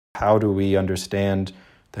how do we understand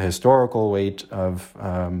the historical weight of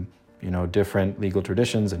different legal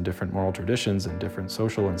traditions and different moral traditions and different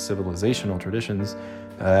social and civilizational traditions,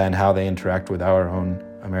 and how they interact with our own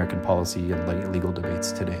American policy and legal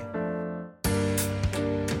debates today.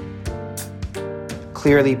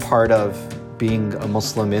 Clearly part of being a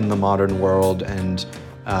Muslim in the modern world and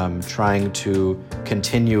trying to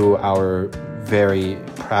continue our very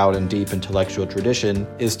proud and deep intellectual tradition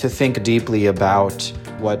is to think deeply about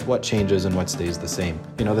what changes and what stays the same.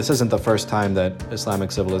 This isn't the first time that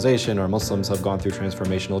Islamic civilization or Muslims have gone through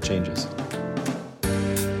transformational changes.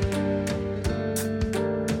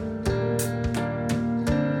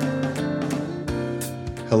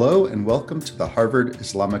 Hello and welcome to the Harvard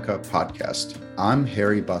Islamica podcast. I'm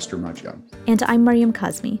Harry Basturmajian. And I'm Mariam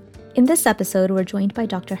Kazmi. In this episode, we're joined by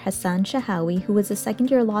Dr. Hassan Shahawi, who is a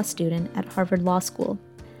second-year law student at Harvard Law School.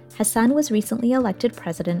 Hassan was recently elected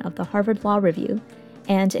president of the Harvard Law Review,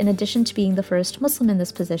 and in addition to being the first Muslim in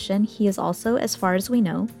this position, he is also, as far as we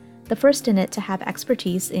know, the first in it to have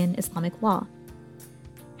expertise in Islamic law.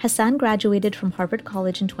 Hassan graduated from Harvard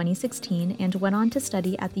College in 2016 and went on to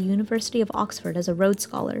study at the University of Oxford as a Rhodes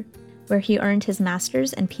Scholar, where he earned his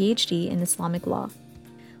master's and PhD in Islamic law.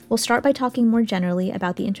 We'll start by talking more generally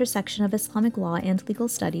about the intersection of Islamic law and legal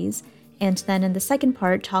studies, and then in the second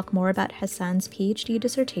part talk more about Hassan's PhD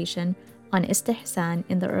dissertation on Istihsan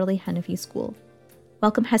in the early Hanafi school.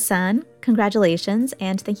 Welcome, Hassan. Congratulations,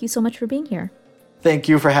 and thank you so much for being here. Thank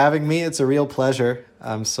you for having me. It's a real pleasure.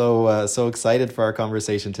 I'm so excited for our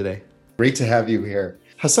conversation today. Great to have you here.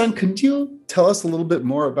 Hassan, could you tell us a little bit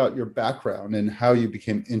more about your background and how you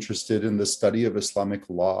became interested in the study of Islamic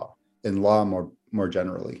law and law more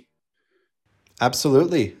generally?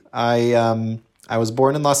 Absolutely. I was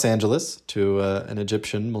born in Los Angeles to an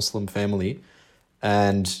Egyptian Muslim family,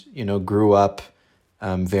 and grew up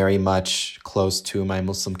very much close to my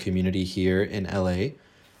Muslim community here in LA.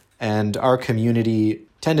 And our community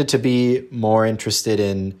tended to be more interested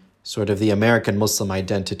in sort of the American Muslim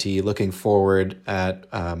identity, looking forward at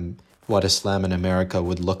what Islam in America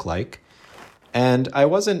would look like. And I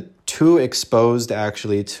wasn't too exposed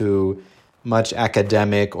actually to much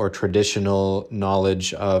academic or traditional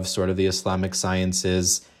knowledge of sort of the Islamic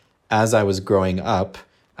sciences as I was growing up.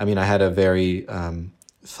 I mean, I had a very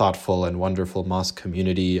thoughtful and wonderful mosque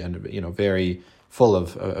community, and very full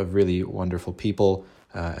of really wonderful people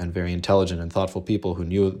and very intelligent and thoughtful people who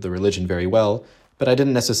knew the religion very well. But I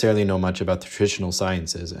didn't necessarily know much about the traditional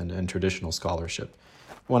sciences and traditional scholarship.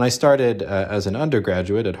 When I started as an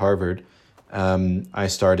undergraduate at Harvard, I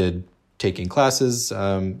started taking classes,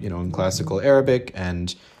 in classical Arabic,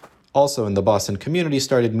 and also in the Boston community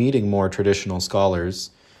started meeting more traditional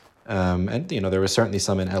scholars. And there were certainly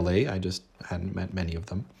some in LA. I just hadn't met many of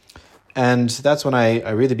them. And that's when I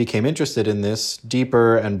really became interested in this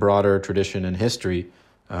deeper and broader tradition and history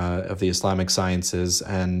of the Islamic sciences,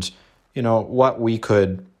 and what we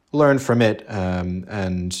could learn from it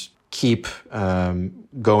and keep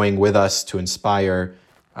going with us to inspire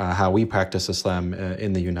how we practice Islam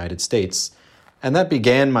in the United States. And that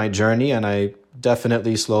began my journey, and I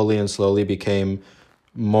definitely slowly became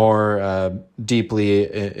more deeply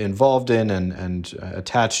involved in and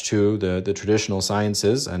attached to the traditional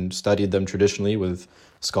sciences, and studied them traditionally with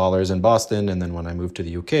scholars in Boston. And then when I moved to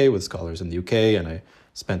the UK, with scholars in the UK, and I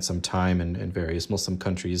spent some time in various Muslim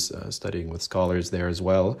countries studying with scholars there as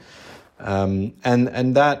well. And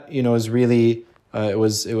that, is really, it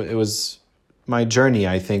was my journey,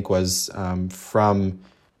 I think, was from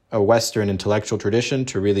a Western intellectual tradition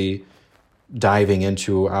to really diving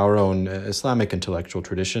into our own Islamic intellectual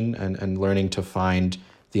tradition and learning to find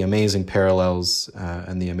the amazing parallels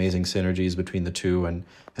and the amazing synergies between the two, and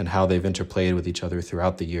how they've interplayed with each other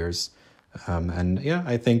throughout the years.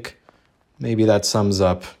 I think maybe that sums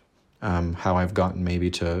up how I've gotten maybe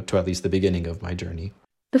to at least the beginning of my journey.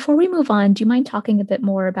 Before we move on, do you mind talking a bit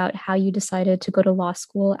more about how you decided to go to law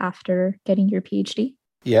school after getting your PhD?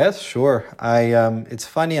 Yes, sure. It's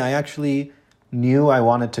funny, I actually knew I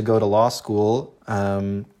wanted to go to law school,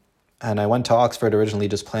 and I went to Oxford originally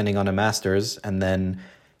just planning on a master's, and then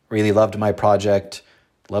really loved my project,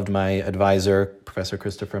 loved my advisor, Professor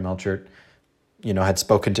Christopher Melchert. Had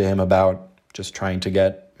spoken to him about just trying to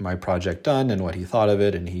get my project done and what he thought of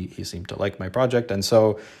it, and he seemed to like my project, and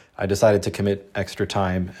so I decided to commit extra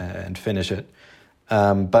time and finish it.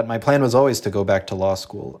 But my plan was always to go back to law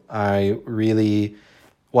school. I really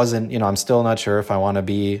wasn't, I'm still not sure if I want to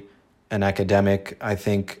be an academic. I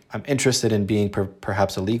think I'm interested in being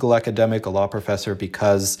perhaps a legal academic, a law professor,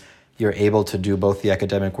 because you're able to do both the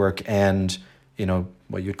academic work and,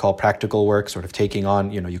 what you'd call practical work, sort of taking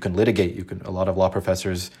on, you can litigate. A lot of law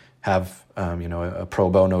professors have a pro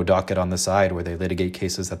bono docket on the side where they litigate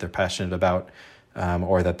cases that they're passionate about,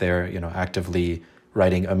 or that they're actively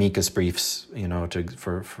writing amicus briefs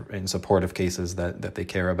for in support of cases that they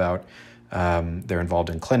care about. They're involved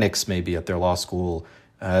in clinics, maybe at their law school.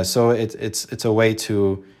 So it's a way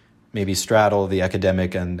to maybe straddle the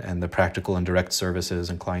academic and the practical and direct services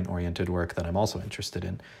and client-oriented work that I'm also interested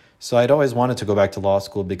in. So I'd always wanted to go back to law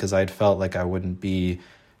school because I'd felt like I wouldn't be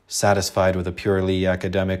satisfied with a purely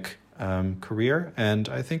academic career, and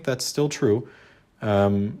I think that's still true.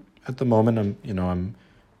 At the moment, I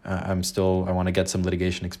want to get some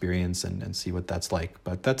litigation experience and see what that's like.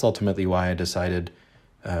 But that's ultimately why I decided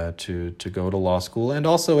to go to law school, and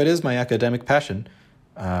also it is my academic passion.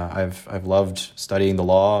 I've loved studying the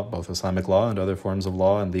law, both Islamic law and other forms of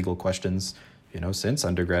law and legal questions, since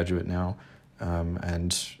undergraduate now.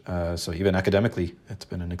 So even academically, it's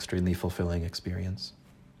been an extremely fulfilling experience.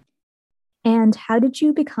 And how did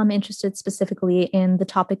you become interested specifically in the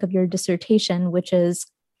topic of your dissertation, which is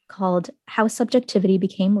called How Subjectivity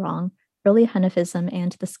Became Wrong, Early Hanafism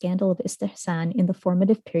and the Scandal of Istihsan in the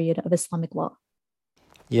Formative Period of Islamic Law?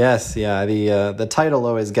 Yes, yeah. The title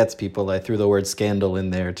always gets people. I threw the word scandal in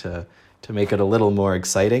there to make it a little more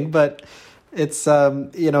exciting, but it's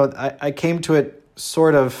I came to it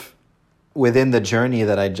sort of within the journey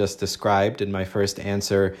that I just described in my first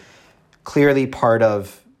answer. Clearly part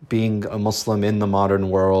of being a Muslim in the modern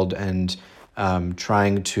world and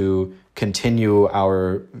trying to continue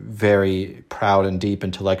our very proud and deep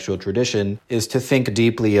intellectual tradition is to think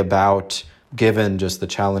deeply about, given just the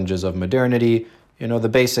challenges of modernity, the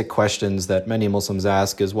basic questions that many Muslims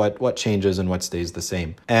ask is what changes and what stays the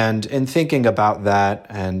same. And in thinking about that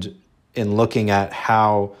and in looking at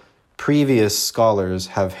how previous scholars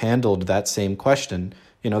have handled that same question,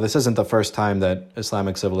 this isn't the first time that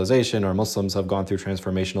Islamic civilization or Muslims have gone through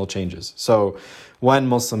transformational changes. So when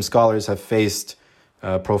Muslim scholars have faced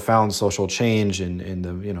profound social change in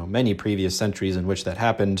the many previous centuries in which that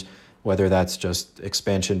happened, whether that's just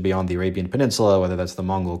expansion beyond the Arabian Peninsula, whether that's the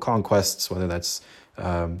Mongol conquests, whether that's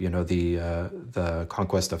the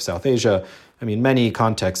conquest of South Asia. Many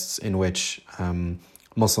contexts in which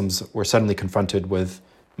Muslims were suddenly confronted with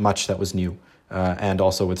much that was new, and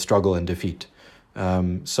also with struggle and defeat.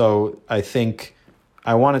 So I think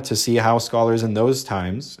I wanted to see how scholars in those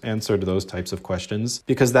times answered those types of questions,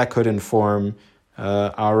 because that could inform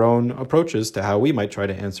our own approaches to how we might try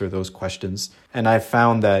to answer those questions. And I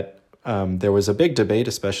found that there was a big debate,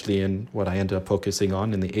 especially in what I ended up focusing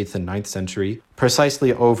on in the 8th and 9th century,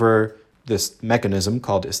 precisely over this mechanism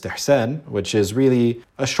called istihsan, which is really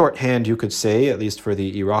a shorthand, you could say, at least for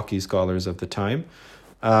the Iraqi scholars of the time,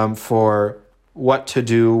 for what to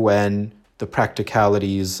do when the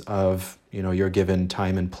practicalities of your given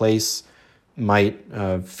time and place might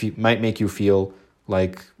make you feel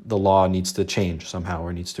like the law needs to change somehow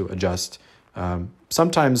or needs to adjust.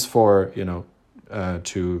 Sometimes for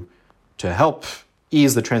to help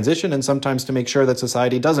ease the transition, and sometimes to make sure that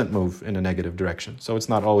society doesn't move in a negative direction. So it's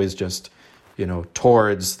not always just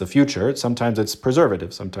towards the future. Sometimes it's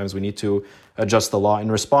preservative. Sometimes we need to adjust the law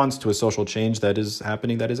in response to a social change that is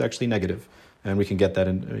happening that is actually negative. And we can get that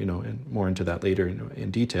more into that later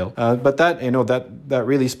in detail. But that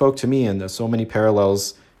really spoke to me, and there's so many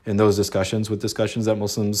parallels in those discussions with discussions that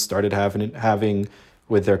Muslims started having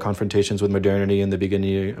with their confrontations with modernity in the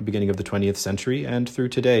beginning of the 20th century and through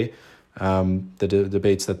today. The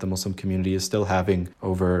debates that the Muslim community is still having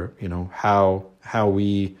over how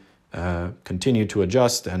we continue to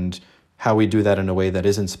adjust, and how we do that in a way that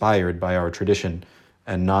is inspired by our tradition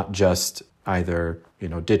and not just either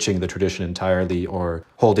ditching the tradition entirely or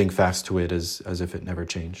holding fast to it as if it never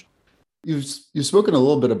changed. You've spoken a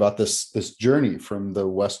little bit about this journey from the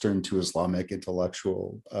Western to Islamic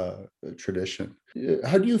intellectual tradition.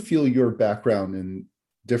 How do you feel your background in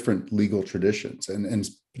different legal traditions, and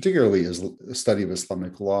particularly as a study of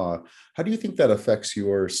Islamic law, how do you think that affects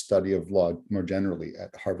your study of law more generally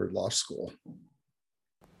at Harvard Law School?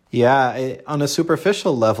 Yeah, on a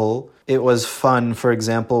superficial level, it was fun. For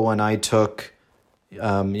example, when I took,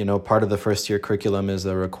 part of the first year curriculum is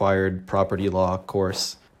a required property law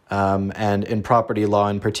course. And in property law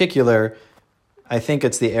in particular, I think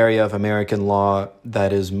it's the area of American law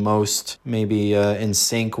that is most maybe in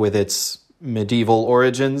sync with its medieval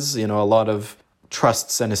origins. A lot of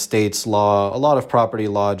trusts and estates law, a lot of property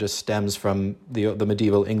law just stems from the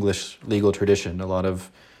medieval English legal tradition. A lot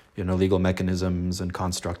of legal mechanisms and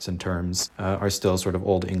constructs and terms are still sort of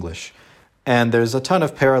Old English. And there's a ton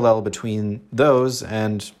of parallel between those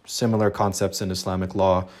and similar concepts in Islamic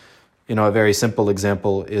law. A very simple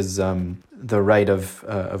example is the right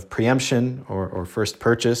of preemption or first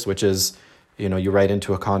purchase, which is, you write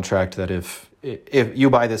into a contract that if you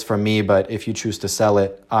buy this from me, but if you choose to sell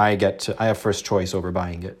it, I have first choice over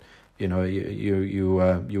buying it.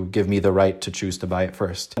 You give me the right to choose to buy it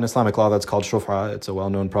first. In Islamic law, that's called shuf'a. It's a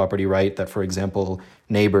well-known property right that, for example,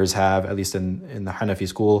 neighbors have, at least in the Hanafi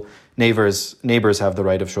school, neighbors have the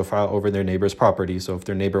right of shuf'a over their neighbor's property. So if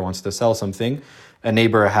their neighbor wants to sell something, a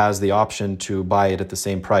neighbor has the option to buy it at the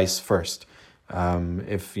same price first. And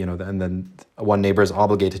then one neighbor is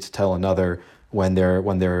obligated to tell another when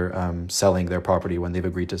they're selling their property, when they've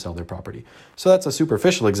agreed to sell their property. So that's a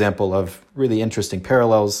superficial example of really interesting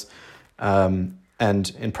parallels. And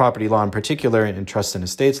in property law in particular, in trust and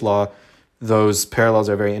estates law, those parallels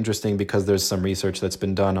are very interesting because there's some research that's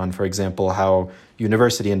been done on, for example, how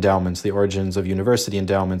university endowments, the origins of university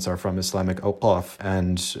endowments are from Islamic awqaf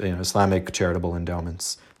and Islamic charitable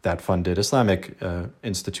endowments that funded Islamic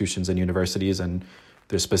institutions and universities. And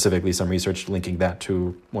there's specifically some research linking that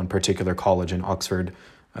to one particular college in Oxford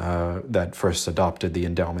that first adopted the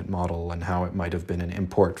endowment model and how it might have been an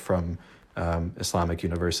import from Islamic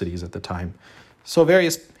universities at the time. So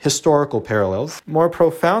various historical parallels. More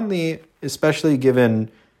profoundly, especially given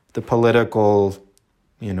the political,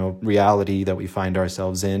 reality that we find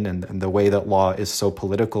ourselves in and the way that law is so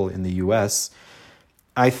political in the US,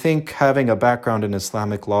 I think having a background in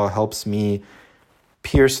Islamic law helps me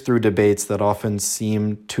pierce through debates that often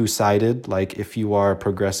seem two-sided, like if you are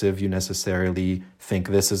progressive, you necessarily think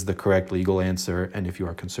this is the correct legal answer, and if you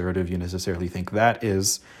are conservative, you necessarily think that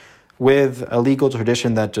is, with a legal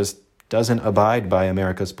tradition that just doesn't abide by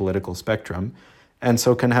America's political spectrum, and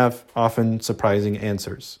so can have often surprising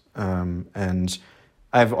answers. And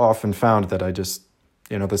I've often found that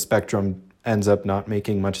the spectrum ends up not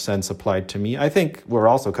making much sense applied to me. I think we're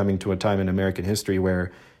also coming to a time in American history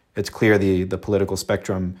where it's clear the political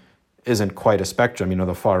spectrum isn't quite a spectrum.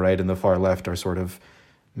 The far right and the far left are sort of,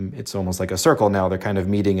 it's almost like a circle now. They're kind of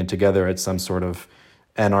meeting it together at some sort of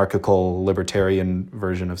anarchical libertarian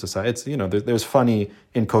version of society. It's, there's funny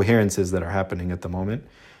incoherences that are happening at the moment.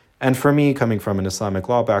 And for me, coming from an Islamic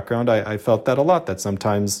law background, I felt that a lot, that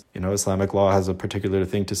sometimes, Islamic law has a particular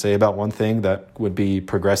thing to say about one thing that would be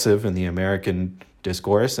progressive in the American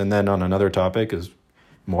discourse, and then on another topic is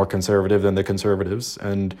more conservative than the conservatives.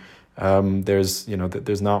 And there's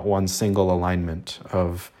not one single alignment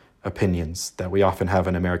of opinions that we often have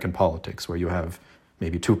in American politics, where you have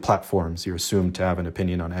maybe two platforms. You're assumed to have an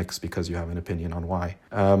opinion on X because you have an opinion on Y.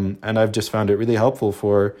 And I've just found it really helpful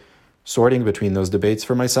for sorting between those debates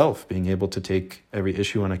for myself, being able to take every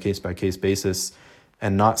issue on a case-by-case basis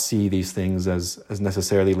and not see these things as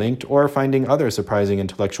necessarily linked, or finding other surprising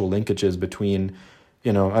intellectual linkages between,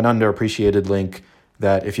 an underappreciated link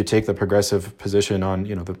that if you take the progressive position on,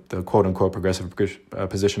 the quote-unquote progressive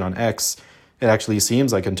position on X, it actually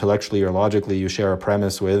seems like intellectually or logically you share a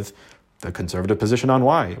premise with the conservative position on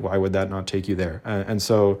Y. Why would that not take you there? And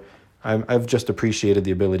so I've just appreciated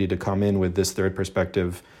the ability to come in with this third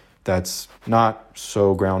perspective that's not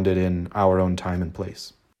so grounded in our own time and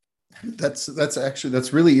place.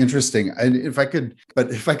 That's really interesting. And if I could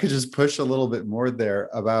just push a little bit more there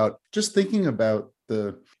about just thinking about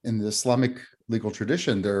in the Islamic legal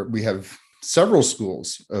tradition, we have several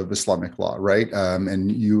schools of Islamic law, right?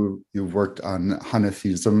 And you've worked on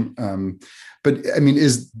Hanafism, but I mean,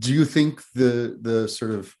 do you think the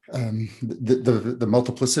sort of the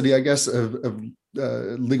multiplicity, I guess, of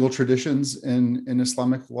legal traditions in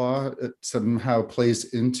Islamic law somehow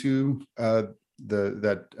plays into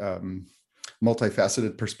that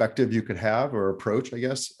multifaceted perspective you could have, or approach, I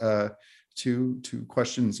guess, to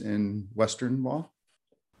questions in Western law?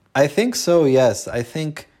 I think so, yes. I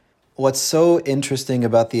think what's so interesting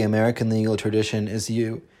about the American legal tradition is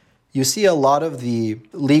you see a lot of the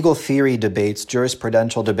legal theory debates,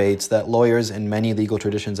 jurisprudential debates that lawyers in many legal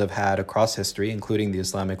traditions have had across history, including the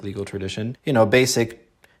Islamic legal tradition. Basic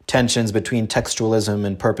tensions between textualism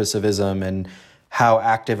and purposivism, and how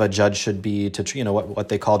active a judge should be to, what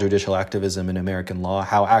they call judicial activism in American law,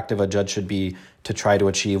 how active a judge should be to try to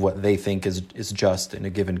achieve what they think is just in a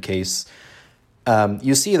given case.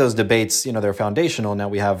 You see those debates, they're foundational. Now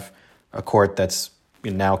we have a court that's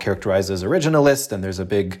now characterized as originalist, and there's a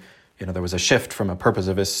big, there was a shift from a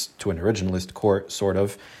purposivist to an originalist court, sort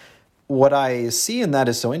of. What I see in that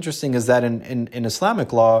is so interesting is that in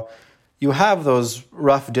Islamic law, you have those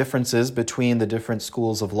rough differences between the different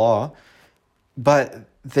schools of law, but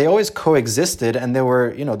they always coexisted, and there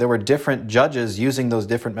were different judges using those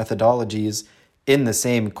different methodologies in the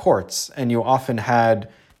same courts. And you often had,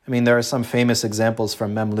 there are some famous examples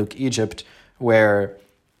from Mamluk Egypt where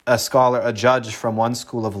a judge from one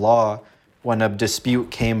school of law, when a dispute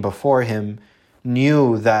came before him,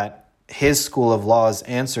 knew that his school of law's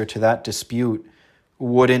answer to that dispute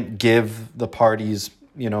wouldn't give the parties,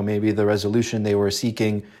 maybe the resolution they were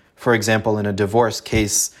seeking. For example, in a divorce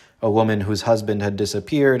case, a woman whose husband had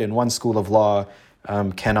disappeared, in one school of law,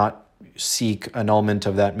 cannot seek annulment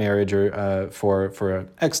of that marriage or for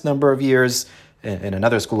X number of years. In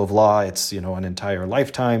another school of law, it's an entire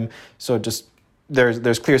lifetime. So just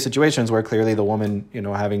there's clear situations where clearly the woman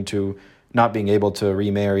having to not being able to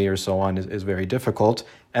remarry or so on is very difficult.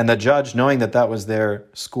 And the judge, knowing that that was their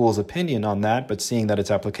school's opinion on that, but seeing that its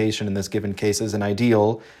application in this given case isn't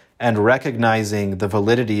ideal, and recognizing the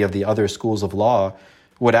validity of the other schools of law,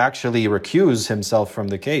 would actually recuse himself from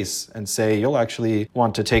the case and say, you'll actually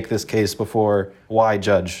want to take this case before Y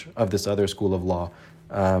judge of this other school of law,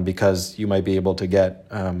 because you might be able to get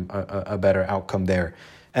a better outcome there.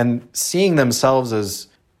 And seeing themselves as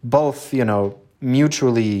both,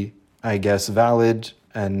 mutually, I guess, valid,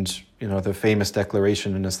 and the famous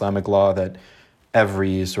declaration in Islamic law that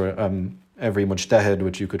every every mujtahid,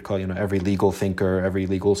 which you could call every legal thinker, every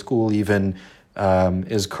legal school even,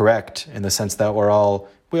 is correct in the sense that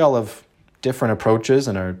we all have different approaches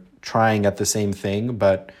and are trying at the same thing,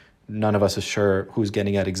 but none of us is sure who's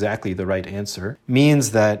getting at exactly the right answer,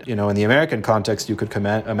 means that in the American context you could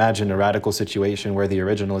imagine a radical situation where the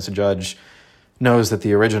originalist judge knows that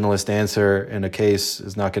the originalist answer in a case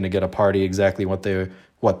is not going to get a party exactly what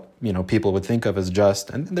people would think of as just.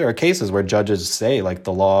 And there are cases where judges say, like,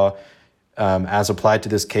 the law as applied to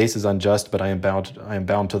this case is unjust, but I am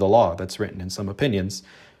bound to the law that's written in some opinions.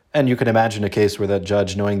 And you can imagine a case where that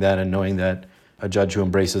judge, knowing that a judge who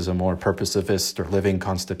embraces a more purposivist or living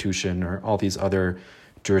constitution or all these other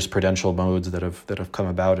jurisprudential modes that have come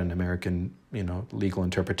about in American legal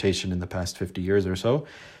interpretation in the past 50 years or so,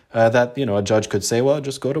 that a judge could say, well,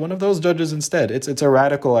 just go to one of those judges instead. It's a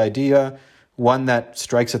radical idea, one that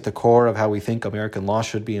strikes at the core of how we think American law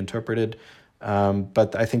should be interpreted.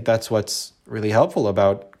 But I think that's what's really helpful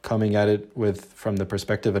about coming at it from the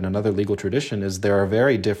perspective in another legal tradition, is there are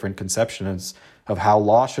very different conceptions of how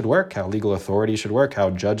law should work, how legal authority should work, how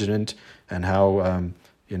judgment and how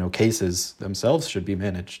cases themselves should be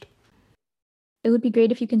managed. It would be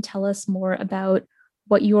great if you can tell us more about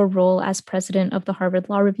what your role as president of the Harvard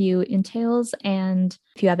Law Review entails, and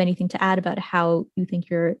if you have anything to add about how you think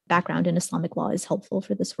your background in Islamic law is helpful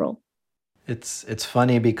for this role. It's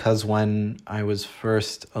funny because when I was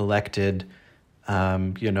first elected,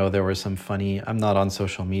 there were some funny, I'm not on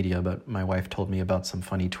social media, but my wife told me about some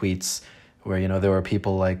funny tweets where, there were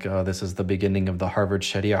people like, this is the beginning of the Harvard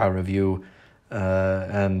Sharia Review.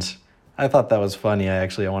 And I thought that was funny. I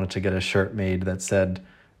wanted to get a shirt made that said,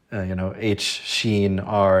 H Sheen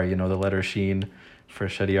R, the letter Sheen for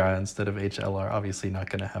Sharia instead of HLR. Obviously not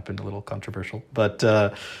going to happen, a little controversial, but,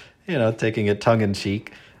 taking it tongue in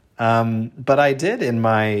cheek. But I did, in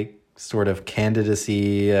my sort of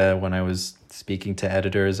candidacy, when I was speaking to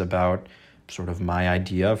editors about sort of my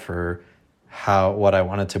idea for what I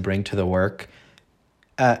wanted to bring to the work.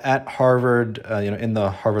 At Harvard, in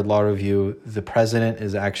the Harvard Law Review, the president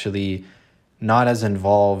is actually not as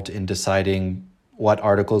involved in deciding what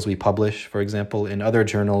articles we publish. For example, in other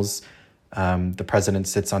journals, the president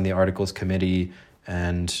sits on the articles committee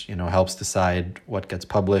and helps decide what gets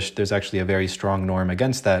published. There's actually a very strong norm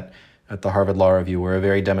against that at the Harvard Law Review. We're a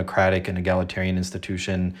very democratic and egalitarian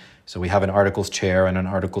institution. So we have an articles chair and an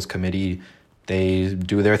articles committee. They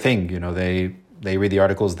do their thing. They read the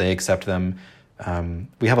articles, they accept them.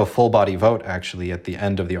 We have a full body vote actually at the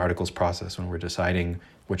end of the articles process when we're deciding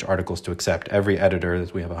which articles to accept. Every editor,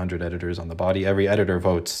 we have 100 editors on the body, every editor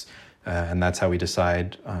votes, and that's how we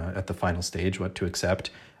decide at the final stage what to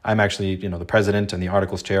accept. I'm actually, the president and the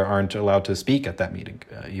articles chair aren't allowed to speak at that meeting,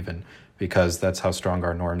 even, because that's how strong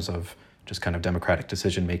our norms of just kind of democratic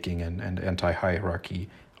decision-making and anti-hierarchy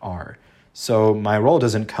are. So my role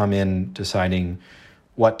doesn't come in deciding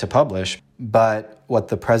what to publish, but what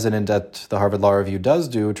the president at the Harvard Law Review does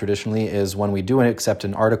do traditionally is when we do accept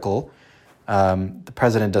an article, the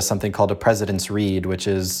president does something called a president's read, which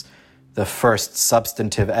is the first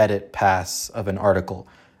substantive edit pass of an article.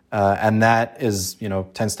 And that is,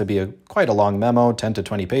 tends to be quite a long memo, 10 to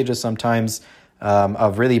 20 pages sometimes,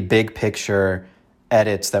 of really big picture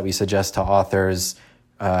edits that we suggest to authors,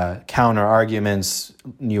 counter arguments,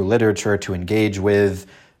 new literature to engage with,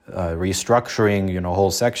 restructuring,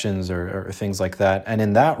 whole sections or things like that. And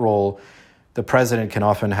in that role, the president can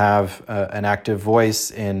often have an active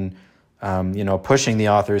voice in, pushing the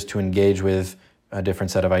authors to engage with a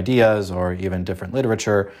different set of ideas or even different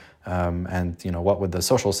literature. And what would the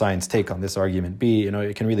social science take on this argument be?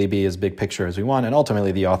 It can really be as big picture as we want, and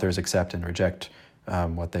ultimately the authors accept and reject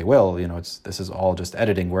what they will. This is all just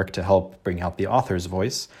editing work to help bring out the author's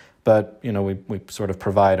voice. but we sort of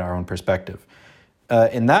provide our own perspective.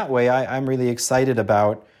 In that way, I'm really excited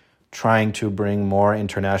about trying to bring more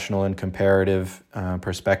international and comparative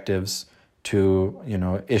perspectives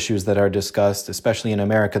to issues that are discussed, especially in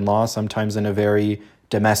American law, sometimes in a very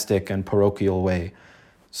domestic and parochial way.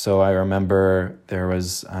 So I remember there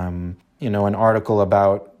was an article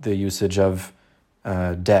about the usage of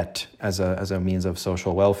debt as a means of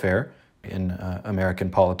social welfare in American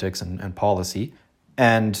politics and policy,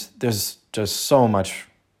 and there's just so much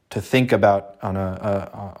to think about on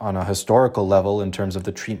a historical level in terms of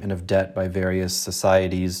the treatment of debt by various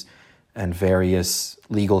societies and various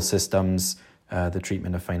legal systems, the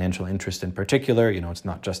treatment of financial interest in particular. It's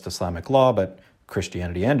not just Islamic law, but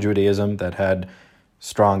Christianity and Judaism that had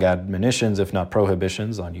strong admonitions, if not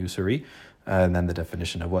prohibitions, on usury, and then the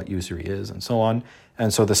definition of what usury is, and so on.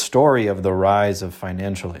 And so the story of the rise of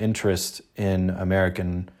financial interest in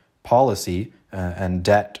American policy and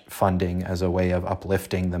debt funding as a way of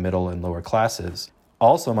uplifting the middle and lower classes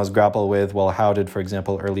also must grapple with, well, how did, for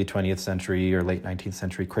example, early 20th century or late 19th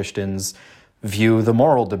century Christians view the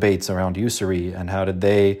moral debates around usury, and how did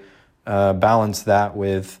they balance that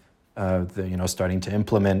with starting to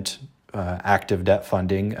implement active debt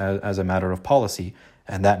funding as a matter of policy?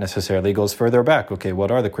 And that necessarily goes further back. Okay, what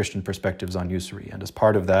are the Christian perspectives on usury? And as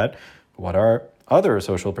part of that, what are other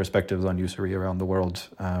social perspectives on usury around the world,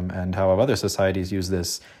 and how have other societies used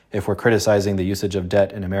this? If we're criticizing the usage of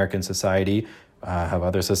debt in American society, have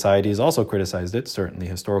other societies also criticized it? Certainly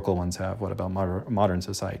historical ones have. What about modern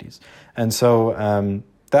societies? And so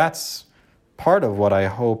that's part of what I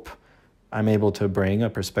hope I'm able to bring, a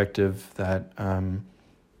perspective that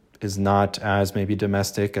is not as maybe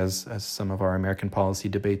domestic as some of our American policy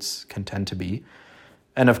debates can tend to be.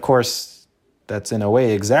 And of course, that's in a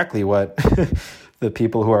way exactly what the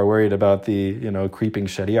people who are worried about the creeping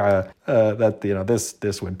Sharia,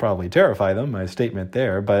 this would probably terrify them, my statement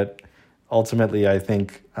there. But ultimately, I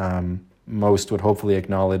think most would hopefully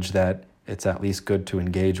acknowledge that it's at least good to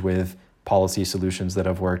engage with policy solutions that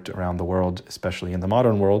have worked around the world, especially in the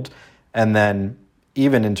modern world. And then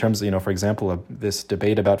even in terms of, for example, of this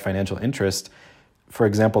debate about financial interest, for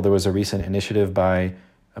example, there was a recent initiative by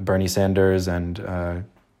Bernie Sanders and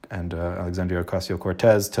Alexandria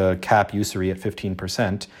Ocasio-Cortez to cap usury at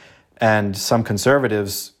 15%. And some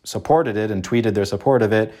conservatives supported it and tweeted their support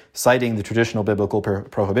of it, citing the traditional biblical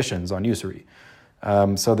prohibitions on usury.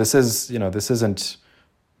 So this isn't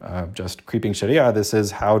just creeping Sharia. This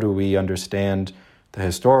is, how do we understand the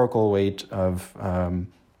historical weight of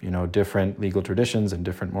different legal traditions and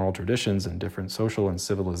different moral traditions and different social and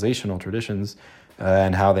civilizational traditions,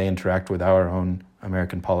 and how they interact with our own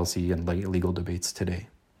American policy and legal debates today.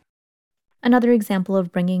 Another example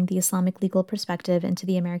of bringing the Islamic legal perspective into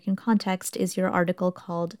the American context is your article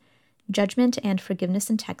called Judgment and Forgiveness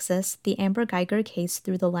in Texas, the Amber Guyger Case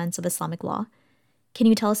Through the Lens of Islamic Law. Can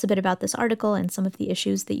you tell us a bit about this article and some of the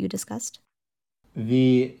issues that you discussed?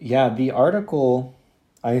 The article,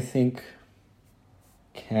 I think,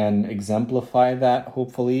 can exemplify that,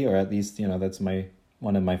 hopefully, or at least, that's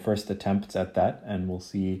one of my first attempts at that, and we'll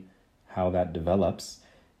see how that develops.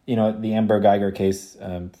 The Amber Guyger case,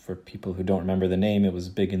 for people who don't remember the name, it was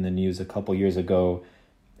big in the news a couple years ago.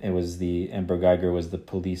 Amber Guyger was the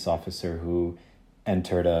police officer who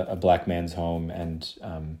entered a black man's home and,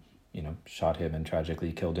 shot him and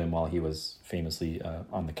tragically killed him while he was famously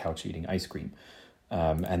on the couch eating ice cream.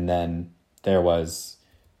 And then there was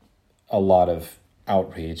a lot of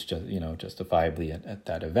outrage, justifiably at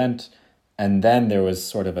that event. And then there was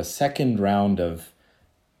sort of a second round of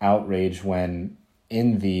outrage when,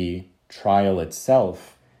 in the trial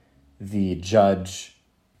itself, the judge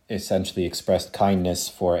essentially expressed kindness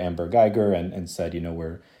for Amber Guyger and said,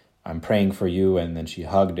 I'm praying for you. And then she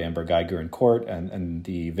hugged Amber Guyger in court. And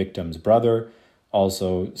the victim's brother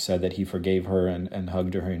also said that he forgave her and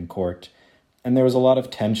hugged her in court. And there was a lot of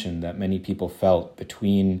tension that many people felt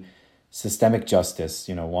between systemic justice,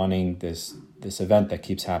 wanting this event that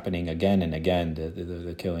keeps happening again and again,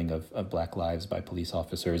 the killing of Black lives by police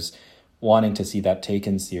officers, wanting to see that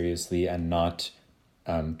taken seriously and not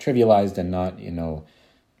trivialized and not,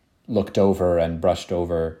 looked over and brushed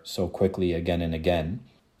over so quickly again and again.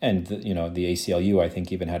 And, the ACLU, I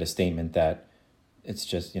think, even had a statement that it's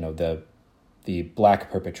just, the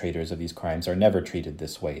Black perpetrators of these crimes are never treated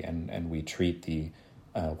this way. And we treat the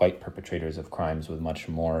white perpetrators of crimes with much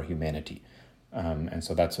more humanity. And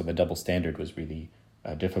so that's where the double standard was really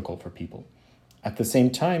difficult for people. At the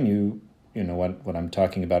same time, what I'm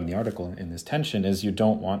talking about in the article in this tension is you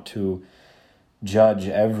don't want to judge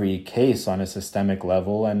every case on a systemic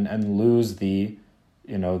level and lose the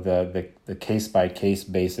the case-by-case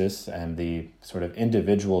basis and the sort of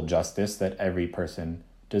individual justice that every person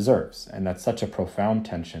deserves. And that's such a profound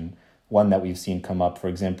tension, one that we've seen come up, for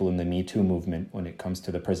example, in the Me Too movement when it comes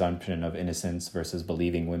to the presumption of innocence versus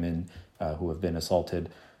believing women who have been assaulted.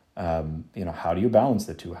 How do you balance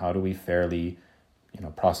the two? How do we fairly,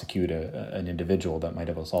 prosecute an individual that might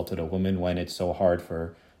have assaulted a woman when it's so hard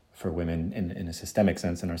for women in a systemic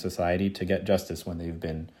sense in our society to get justice when they've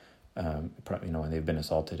been when they've been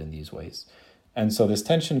assaulted in these ways. And so this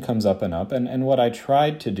tension comes up. And what I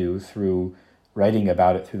tried to do through writing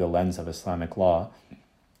about it through the lens of Islamic law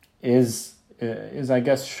is I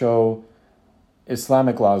guess, show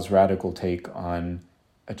Islamic law's radical take on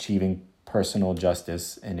achieving personal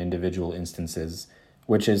justice in individual instances,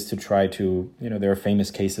 which is to try to, there are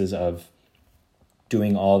famous cases of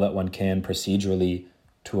doing all that one can procedurally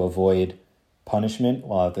to avoid punishment,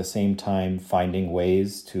 while at the same time finding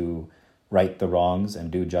ways to right the wrongs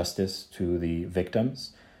and do justice to the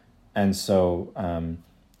victims. And so,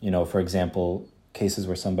 for example, cases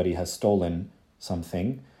where somebody has stolen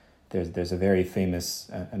something, there's a very famous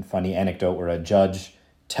and funny anecdote where a judge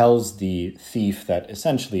tells the thief that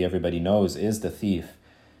essentially everybody knows is the thief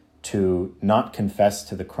to not confess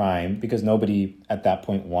to the crime, because nobody at that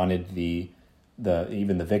point wanted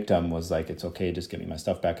even the victim was like, it's okay, just give me my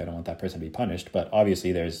stuff back, I don't want that person to be punished. But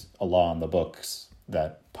obviously there's a law on the books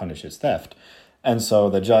that punishes theft. And so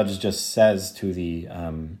the judge just says to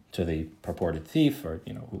the purported thief, or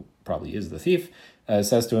who probably is the thief,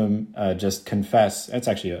 says to him, just confess. It's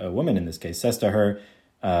actually a woman in this case, says to her,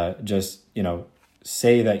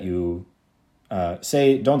 say that you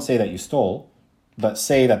don't say that you stole, but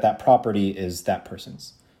say that property is that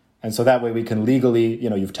person's. And so that way we can legally,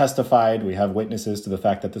 you've testified, we have witnesses to the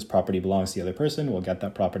fact that this property belongs to the other person, we'll get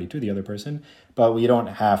that property to the other person, but we don't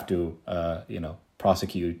have to,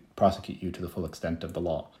 prosecute you to the full extent of the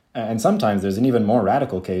law. And sometimes there's an even more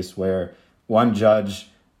radical case where one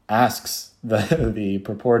judge asks the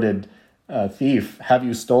purported thief, have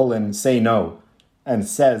you stolen? Say no. And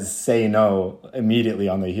says, say no, immediately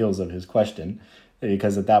on the heels of his question.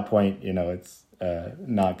 Because at that point, it's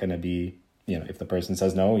not going to be, if the person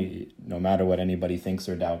says no, no matter what anybody thinks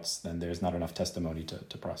or doubts, then there's not enough testimony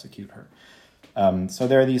to prosecute her. So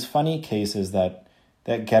there are these funny cases that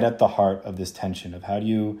get at the heart of this tension of how do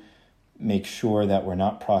you make sure that we're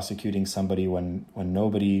not prosecuting somebody when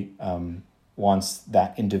nobody wants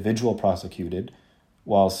that individual prosecuted,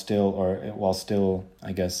 while still,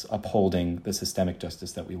 I guess, upholding the systemic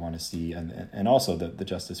justice that we want to see, and also the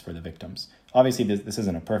justice for the victims. Obviously, this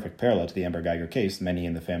isn't a perfect parallel to the Amber Guyger case. Many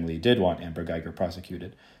in the family did want Amber Guyger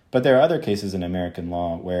prosecuted. But there are other cases in American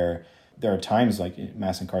law where there are times, like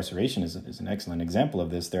mass incarceration is an excellent example of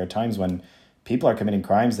this. There are times when people are committing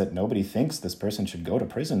crimes that nobody thinks this person should go to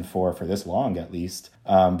prison for this long, at least.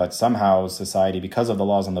 But somehow society, because of the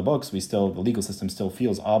laws on the books, the legal system still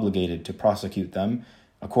feels obligated to prosecute them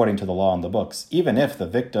according to the law on the books. Even if the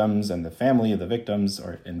victims and the family of the victims,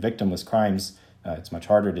 or in victimless crimes, it's much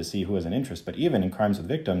harder to see who has an interest. But even in crimes with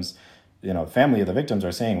victims, family of the victims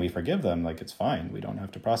are saying, we forgive them, like it's fine, we don't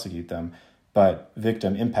have to prosecute them. But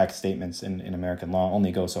victim impact statements in American law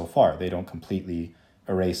only go so far. They don't completely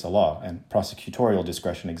erase a law, and prosecutorial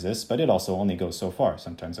discretion exists, but it also only goes so far.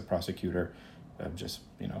 Sometimes a prosecutor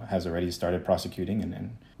has already started prosecuting,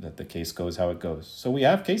 and that the case goes how it goes. So we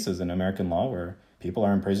have cases in American law where people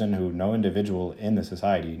are in prison who no individual in the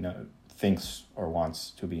society thinks or wants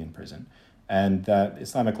to be in prison. And that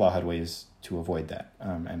Islamic law had ways to avoid that,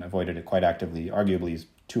 and avoided it quite actively, arguably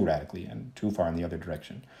too radically and too far in the other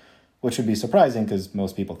direction, which would be surprising because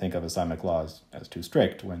most people think of Islamic law as too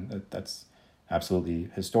strict, when that's absolutely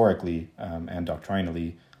historically and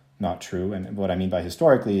doctrinally not true. And what I mean by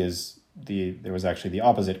historically is there was actually the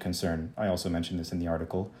opposite concern. I also mentioned this in the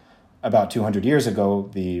article. About 200 years ago,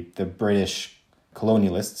 the British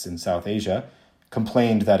colonialists in South Asia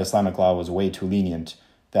complained that Islamic law was way too lenient,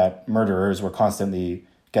 that murderers were constantly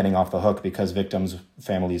getting off the hook because victims'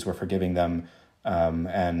 families were forgiving them,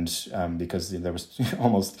 and because there was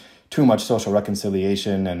almost too much social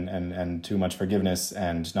reconciliation and too much forgiveness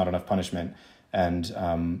and not enough punishment.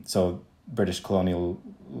 And so British colonial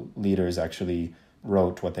leaders actually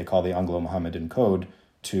wrote what they call the Anglo-Mohammedan Code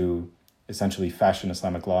to essentially fashion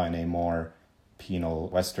Islamic law in a more penal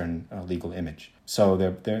Western legal image. So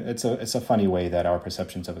it's a funny way that our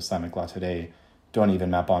perceptions of Islamic law today don't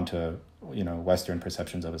even map onto Western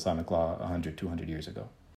perceptions of Islamic law 100, 200 years ago.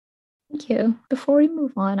 Thank you. Before we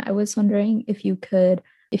move on, I was wondering if you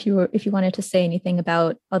wanted to say anything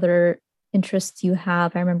about other interests you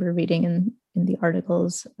have. I remember reading in in the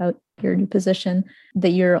articles about your new position that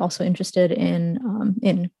you're also interested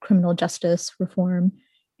in criminal justice reform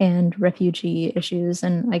and refugee issues.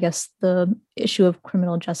 And I guess the issue of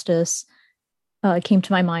criminal justice came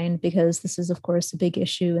to my mind because this is, of course, a big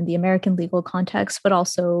issue in the American legal context, but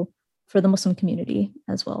also for the Muslim community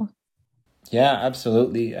as well. Yeah,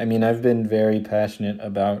 absolutely. I mean, I've been very passionate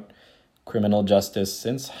about criminal justice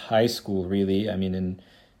since high school, really. I mean, in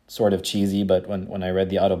sort of cheesy, but when I read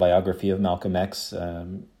the autobiography of Malcolm X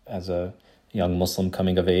as a young Muslim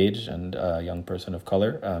coming of age and a young person of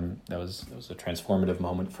color, that was a transformative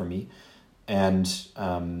moment for me. And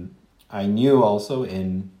I knew also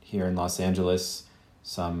here in Los Angeles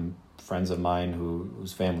some friends of mine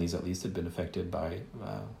whose families at least had been affected by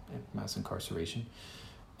mass incarceration.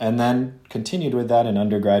 And then continued with that in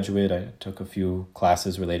undergraduate. I took a few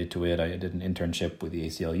classes related to it. I did an internship with the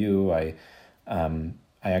ACLU.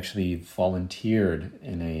 I actually volunteered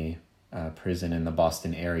in a prison in the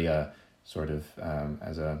Boston area, sort of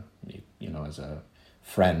as a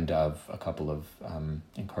friend of a couple of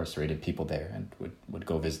incarcerated people there, and would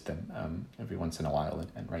go visit them every once in a while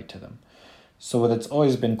and write to them. So that's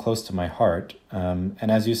always been close to my heart. And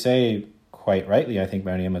as you say, quite rightly, I think,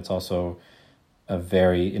 Mariam, it's also a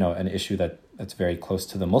very, an issue that's very close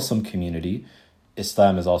to the Muslim community.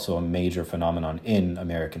 Islam is also a major phenomenon in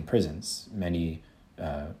American prisons. Many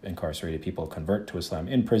incarcerated people convert to Islam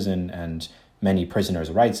in prison, and many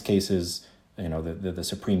prisoners' rights cases, the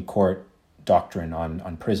Supreme Court doctrine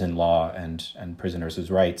on prison law and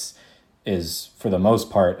prisoners' rights is, for the most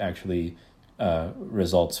part, actually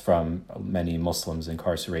results from many Muslims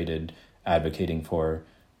incarcerated advocating for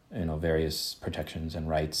various protections and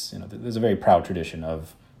rights. There's a very proud tradition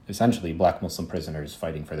of essentially Black Muslim prisoners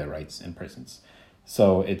fighting for their rights in prisons.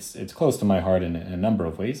 So it's close to my heart in a number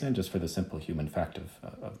of ways, and just for the simple human fact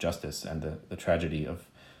of justice and the tragedy of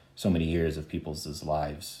so many years of people's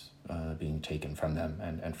lives being taken from them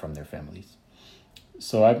and from their families.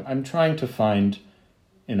 So I'm trying to find,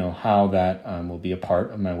 how that will be a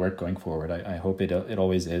part of my work going forward. I hope it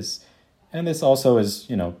always is. And this also is,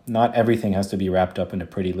 not everything has to be wrapped up in a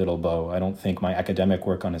pretty little bow. I don't think my academic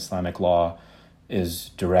work on Islamic law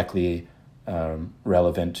is directly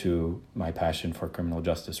relevant to my passion for criminal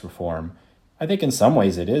justice reform. I think in some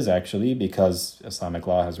ways it is, actually, because Islamic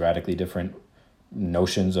law has radically different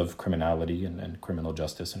notions of criminality and criminal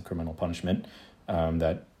justice and criminal punishment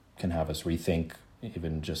that can have us rethink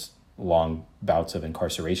even just long bouts of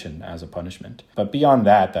incarceration as a punishment. But beyond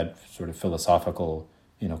that sort of philosophical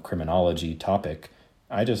criminology topic,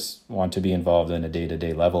 I just want to be involved in a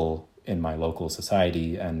day-to-day level in my local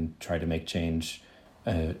society and try to make change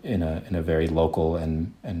in a very local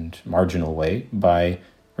and marginal way by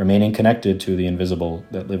remaining connected to the invisible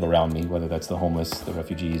that live around me, whether that's the homeless, the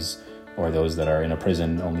refugees, or those that are in a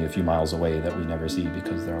prison only a few miles away that we never see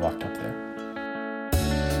because they're locked up there.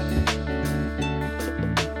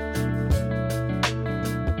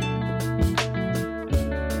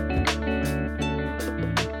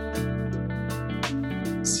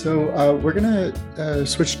 So we're going to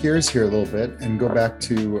switch gears here a little bit and go back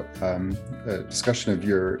to a discussion of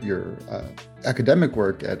your academic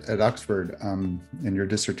work at Oxford and your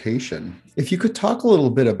dissertation. If you could talk a little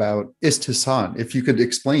bit about Istihsan, if you could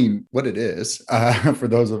explain what it is for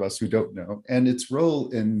those of us who don't know, and its role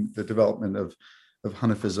in the development of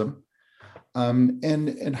Hanafism,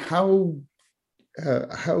 and how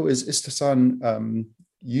is Istihsan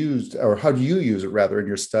used, or how do you use it rather in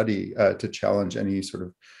your study to challenge any sort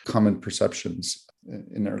of common perceptions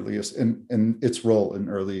in its role in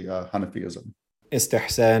early Hanafiism?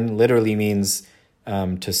 Istihsan literally means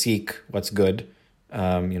to seek what's good,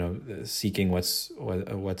 seeking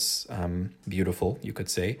what's beautiful, you could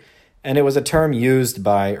say. And it was a term used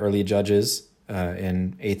by early judges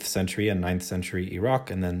in 8th century and 9th century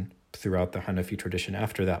Iraq, and then throughout the Hanafi tradition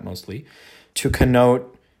after that mostly, to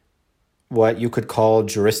connote what you could call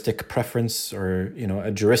juristic preference, or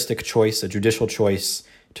a juristic choice, a judicial choice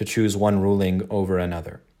to choose one ruling over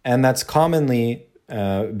another. And that's commonly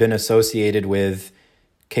been associated with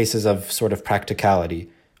cases of sort of practicality,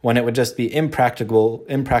 when it would just be impractical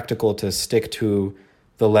to stick to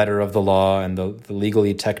the letter of the law and the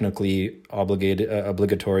legally, technically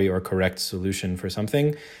obligatory or correct solution for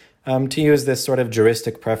something, to use this sort of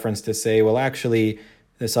juristic preference to say, well, actually,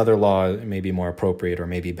 this other law may be more appropriate or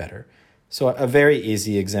maybe better. So a very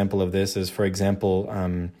easy example of this is, for example,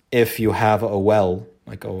 if you have a well,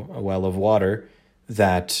 like a well of water,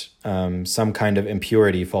 that some kind of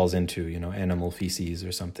impurity falls into, animal feces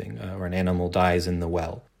or something, or an animal dies in the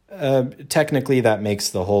well. Technically, that makes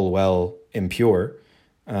the whole well impure.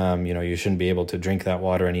 You shouldn't be able to drink that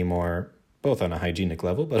water anymore. both on a hygienic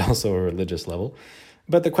level, but also a religious level.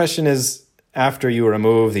 But the question is, after you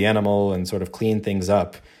remove the animal and sort of clean things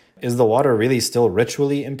up, is the water really still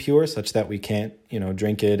ritually impure such that we can't,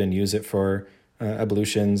 drink it and use it for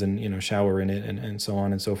ablutions and, shower in it and so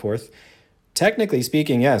on and so forth? Technically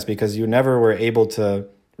speaking, yes, because you never were able to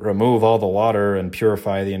remove all the water and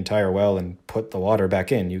purify the entire well and put the water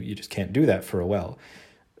back in. You just can't do that for a well.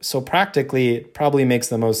 So practically, it probably makes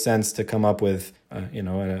the most sense to come up with,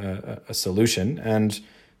 a solution. And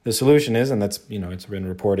the solution is, and that's, it's been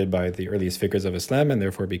reported by the earliest figures of Islam and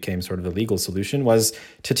therefore became sort of the legal solution, was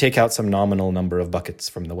to take out some nominal number of buckets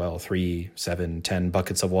from the well, 3, 7, 10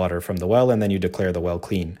 buckets of water from the well, and then you declare the well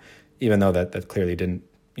clean, even though that clearly didn't,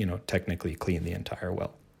 technically clean the entire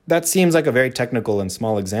well. That seems like a very technical and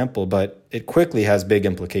small example, but it quickly has big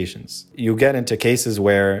implications. You get into cases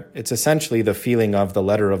where it's essentially the feeling of the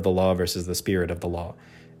letter of the law versus the spirit of the law.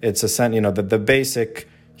 It's the basic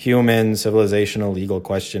human civilizational legal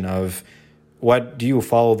question of what do you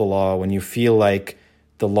follow the law when you feel like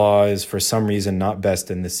the law is for some reason not best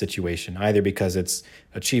in this situation, either because it's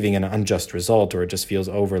achieving an unjust result or it just feels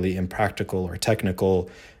overly impractical or technical,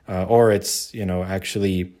 or it's,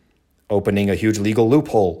 actually opening a huge legal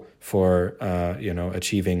loophole for,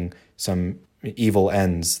 achieving some evil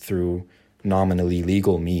ends through nominally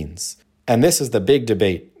legal means. And this is the big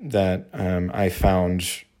debate that I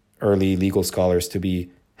found early legal scholars to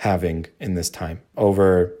be having in this time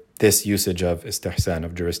over this usage of istihsan,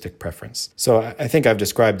 of juristic preference. So I think I've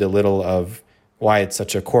described a little of why it's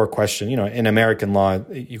such a core question. In American law,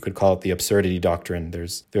 you could call it the absurdity doctrine.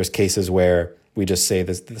 There's cases where we just say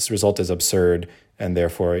this result is absurd, and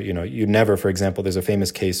therefore, you never, for example, there's a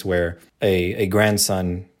famous case where a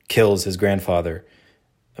grandson kills his grandfather,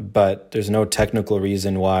 but there's no technical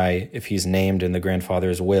reason why, if he's named in the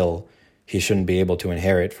grandfather's will, he shouldn't be able to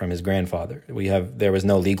inherit from his grandfather. There was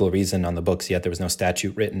no legal reason on the books yet. There was no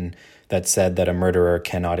statute written that said that a murderer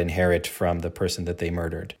cannot inherit from the person that they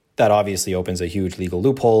murdered. That obviously opens a huge legal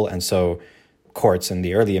loophole, and so courts in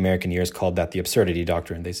the early American years called that the absurdity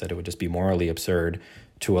doctrine. They said it would just be morally absurd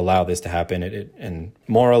to allow this to happen. And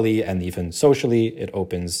morally and even socially, it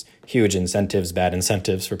opens huge incentives, bad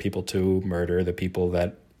incentives for people to murder the people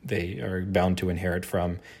that they are bound to inherit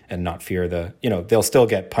from and not fear they'll still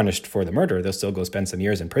get punished for the murder. They'll still go spend some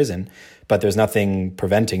years in prison, but there's nothing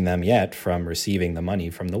preventing them yet from receiving the money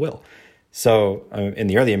from the will. So in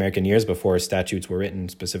the early American years, before statutes were written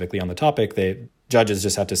specifically on the topic, judges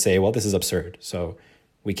just had to say, well, this is absurd. So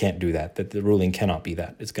we can't do that the ruling cannot be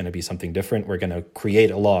that. It's going to be something different. We're going to create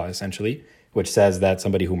a law, essentially, which says that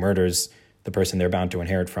somebody who murders the person they're bound to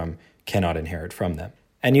inherit from cannot inherit from them.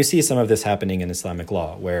 And you see some of this happening in Islamic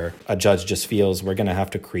law, where a judge just feels we're going to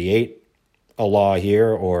have to create a law here,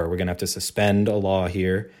 or we're going to have to suspend a law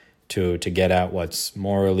here to get at what's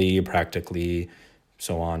morally, practically,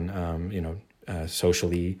 so on,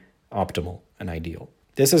 socially optimal and ideal.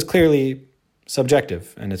 This is clearly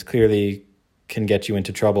subjective, and it's clearly can get you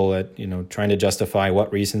into trouble at, trying to justify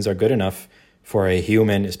what reasons are good enough for a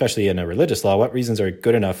human, especially in a religious law, what reasons are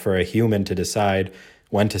good enough for a human to decide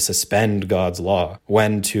when to suspend God's law,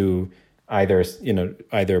 when to either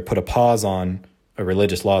put a pause on a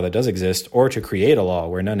religious law that does exist, or to create a law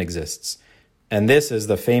where none exists. And this is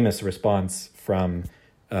the famous response from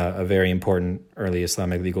a very important early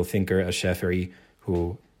Islamic legal thinker, Ash-Shafi'i,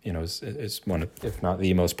 who is one of, if not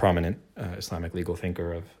the most prominent Islamic legal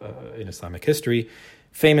thinker in Islamic history,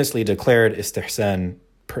 famously declared istihsan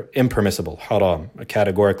impermissible, haram,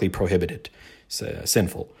 categorically prohibited,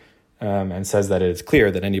 sinful. And says that it is clear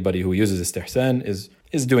that anybody who uses istihsan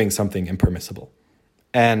is doing something impermissible.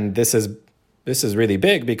 And this is really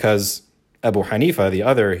big because Abu Hanifa, the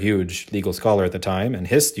other huge legal scholar at the time, and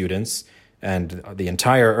his students, and the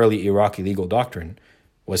entire early Iraqi legal doctrine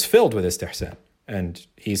was filled with istihsan. And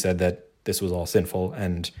he said that this was all sinful.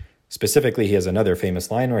 And specifically, he has another famous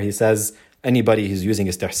line where he says, anybody who's using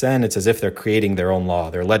istihsan, it's as if they're creating their own law,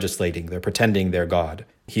 they're legislating, they're pretending they're God.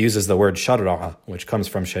 He uses the word shari'ah, which comes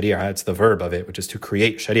from sharia. It's the verb of it, which is to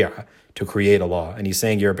create sharia, to create a law. And he's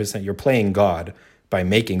saying you're playing God by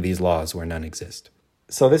making these laws where none exist.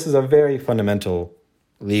 So this is a very fundamental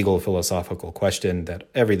legal philosophical question that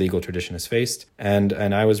every legal tradition has faced. And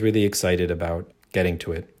I was really excited about getting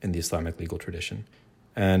to it in the Islamic legal tradition.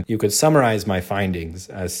 And you could summarize my findings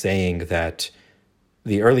as saying that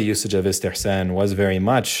the early usage of istihsan was very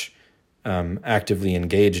much actively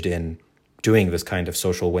engaged in doing this kind of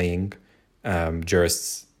social weighing.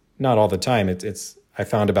 Jurists, not all the time. I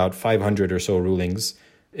found about 500 or so rulings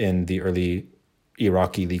in the early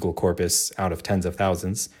Iraqi legal corpus out of tens of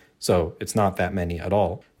thousands. So it's not that many at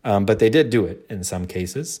all. But they did do it in some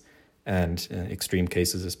cases, and extreme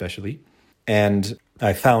cases especially. And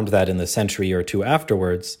I found that in the century or two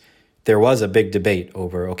afterwards, there was a big debate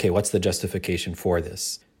over, okay, what's the justification for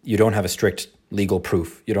this? You don't have a strict legal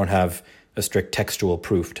proof. You don't have a strict textual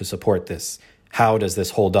proof to support this. How does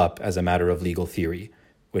this hold up as a matter of legal theory?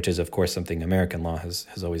 Which is, of course, something American law has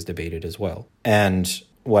always debated as well. And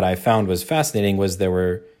what I found was fascinating was there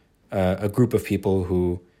were a group of people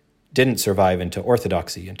who didn't survive into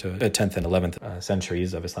orthodoxy, into the 10th and 11th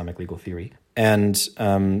centuries of Islamic legal theory. And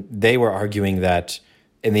they were arguing that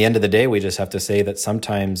in the end of the day, we just have to say that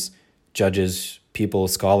sometimes judges, people,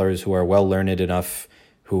 scholars who are well-learned enough,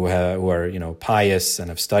 who are pious and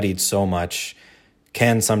have studied so much,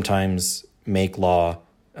 can sometimes make law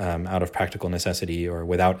out of practical necessity or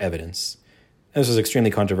without evidence. This was extremely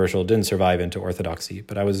controversial, didn't survive into orthodoxy,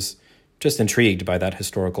 but I was just intrigued by that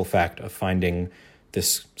historical fact of finding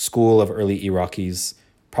this school of early Iraqis,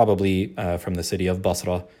 probably from the city of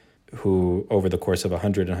Basra, who over the course of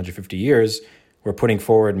 100 and 150 years were putting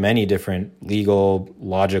forward many different legal,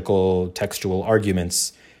 logical, textual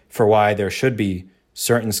arguments for why there should be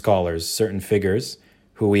certain scholars, certain figures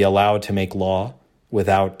who we allow to make law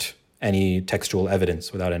without any textual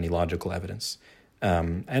evidence, without any logical evidence.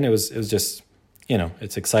 And it was just,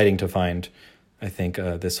 it's exciting to find, I think,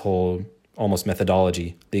 this whole almost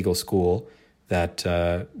methodology, legal school that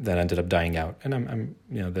ended up dying out. And I'm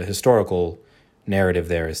the historical narrative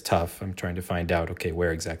there is tough. I'm trying to find out, okay,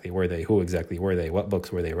 where exactly were they? Who exactly were they? What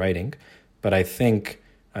books were they writing? But I think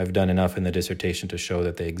I've done enough in the dissertation to show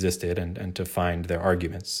that they existed and to find their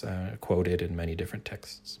arguments quoted in many different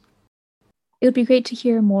texts. It would be great to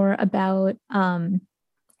hear more about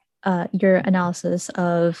your analysis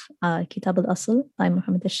of Kitab al-Asl by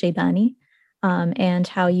Muhammad al-Shaybani and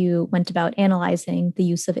how you went about analyzing the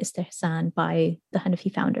use of istihsan by the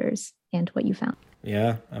Hanafi founders and what you found.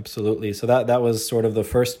 Yeah, absolutely. So that was sort of the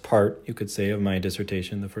first part, you could say, of my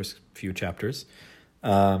dissertation, the first few chapters.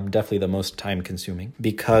 Definitely the most time-consuming.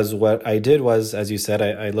 Because what I did was, as you said,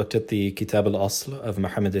 I looked at the Kitab al-Asl of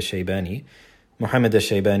Muhammad al-Shaybani. Muhammad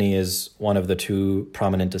al-Shaybani is one of the two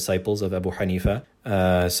prominent disciples of Abu Hanifa.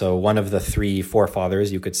 So one of the three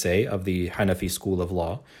forefathers, you could say, of the Hanafi school of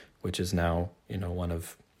law, which is now, one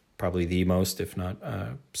of probably the most, if not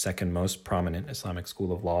second most prominent Islamic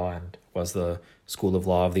school of law, and was the school of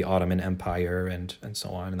law of the Ottoman Empire and so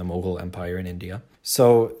on, and the Mughal Empire in India.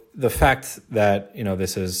 So the fact that,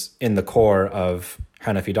 this is in the core of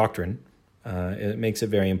Hanafi doctrine, it makes it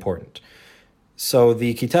very important. So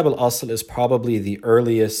the Kitab al-Asl is probably the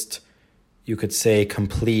earliest, you could say,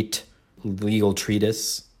 complete legal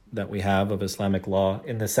treatise that we have of Islamic law,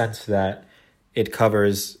 in the sense that it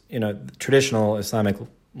covers, traditional Islamic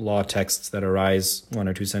law texts that arise 1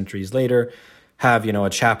 or 2 centuries later have, a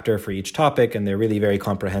chapter for each topic, and they're really very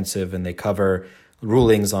comprehensive, and they cover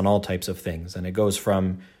rulings on all types of things. And it goes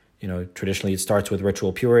from, traditionally it starts with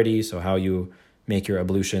ritual purity, so how you make your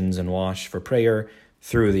ablutions and wash for prayer,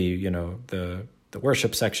 through the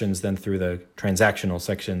worship sections, then through the transactional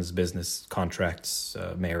sections, business contracts,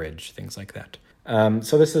 marriage, things like that.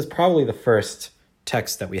 So this is probably the first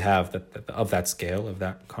text that we have that of that scale, of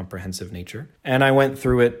that comprehensive nature. And I went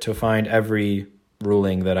through it to find every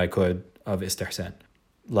ruling that I could of istihsan.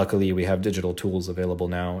 Luckily, we have digital tools available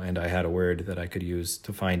now, and I had a word that I could use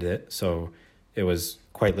to find it. So it was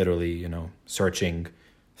quite literally, searching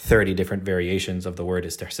 30 different variations of the word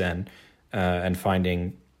istihsan, and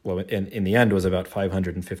finding, well, in the end was about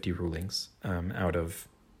 550 rulings out of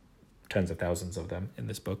tens of thousands of them in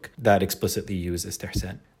this book that explicitly use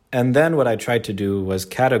istihsan. And then what I tried to do was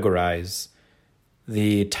categorize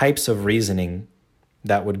the types of reasoning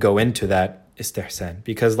that would go into that istihsan.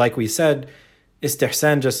 Because like we said,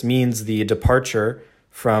 istihsan just means the departure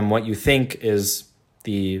from what you think is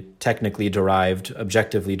the technically derived,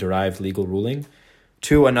 objectively derived legal ruling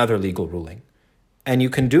to another legal ruling. And you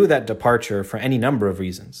can do that departure for any number of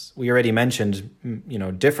reasons. We already mentioned,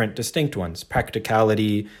 different distinct ones: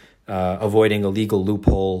 practicality, avoiding a legal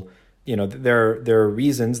loophole. There are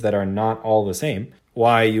reasons that are not all the same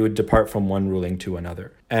why you would depart from one ruling to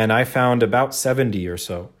another. And I found about 70 or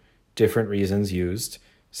so different reasons used,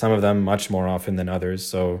 some of them much more often than others.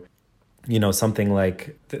 So, something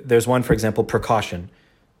like, there's one, for example, precaution.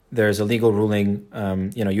 There's a legal ruling,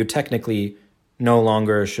 you technically no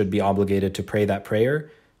longer should be obligated to pray that prayer,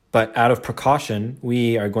 but out of precaution,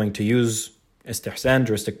 we are going to use istihsan,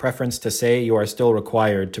 juristic preference, to say you are still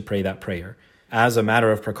required to pray that prayer as a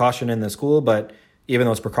matter of precaution in the school, but even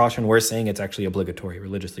though it's precaution, we're saying it's actually obligatory,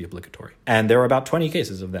 religiously obligatory. And there are about 20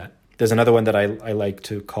 cases of that. There's another one that I like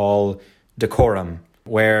to call decorum,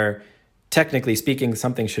 where technically speaking,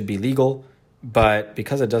 something should be legal, but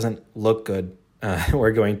because it doesn't look good,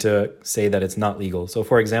 we're going to say that it's not legal. So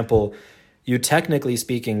for example, you technically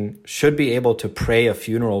speaking should be able to pray a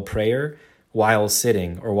funeral prayer while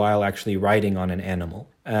sitting or while actually riding on an animal.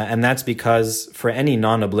 And that's because for any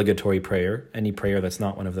non-obligatory prayer, any prayer that's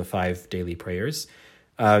not one of the 5 daily prayers,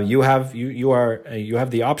 you have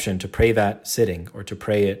the option to pray that sitting or to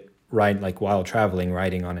pray it while traveling,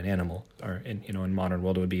 riding on an animal, or in modern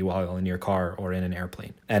world it would be while in your car or in an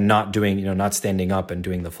airplane, and not standing up and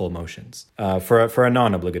doing the full motions for a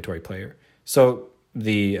non-obligatory prayer. So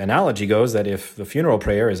the analogy goes that if the funeral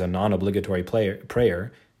prayer is a non-obligatory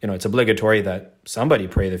prayer, it's obligatory that somebody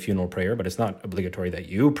pray the funeral prayer, but it's not obligatory that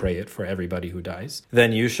you pray it for everybody who dies,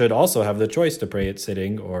 then you should also have the choice to pray it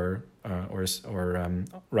sitting or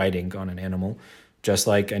riding on an animal, just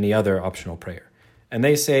like any other optional prayer. And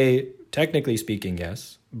they say, technically speaking,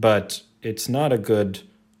 yes, but it's not a good,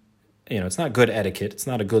 it's not good etiquette. It's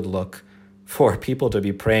not a good look for people to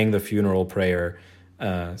be praying the funeral prayer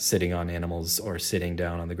sitting on animals or sitting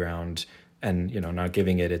down on the ground and, not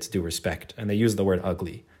giving it its due respect. And they use the word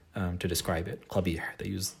ugly to describe it. Qabih.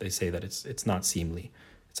 They say that it's not seemly.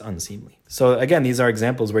 It's unseemly. So again, these are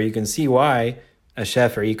examples where you can see why a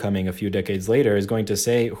Shafi'i coming a few decades later is going to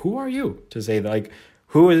say, who are you to say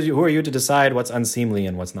who are you to decide what's unseemly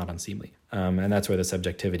and what's not unseemly? And that's where the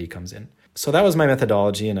subjectivity comes in. So that was my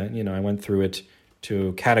methodology, and I went through it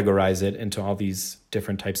to categorize it into all these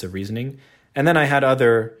different types of reasoning. And then I had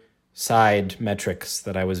other side metrics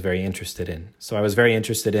that I was very interested in. So I was very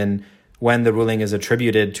interested in when the ruling is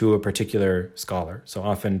attributed to a particular scholar. So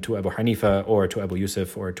often to Abu Hanifa or to Abu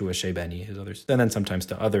Yusuf or to a Shaybani, his others, and then sometimes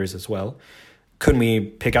to others as well. Couldn't we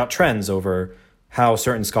pick out trends over how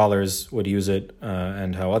certain scholars would use it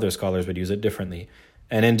and how other scholars would use it differently?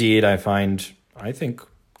 And indeed, I think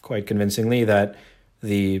quite convincingly that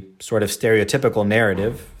the sort of stereotypical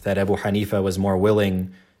narrative that Abu Hanifa was more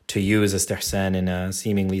willing to use istihsan in a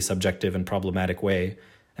seemingly subjective and problematic way,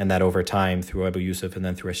 and that over time, through Abu Yusuf and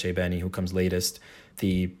then through a Shaybani who comes latest,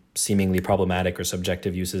 the seemingly problematic or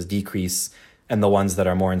subjective uses decrease, and the ones that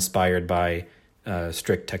are more inspired by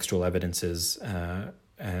strict textual evidences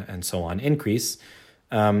and so on increase.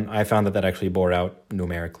 I found that actually bore out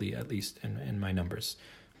numerically, at least in my numbers.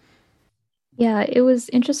 Yeah, it was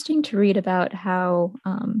interesting to read about how,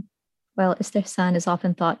 while istihsan is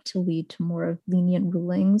often thought to lead to more lenient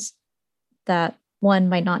rulings, that one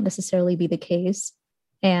might not necessarily be the case,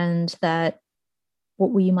 and that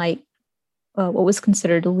what was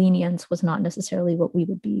considered lenience was not necessarily what we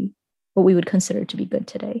would consider to be good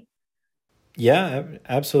today. Yeah,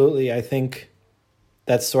 absolutely. I think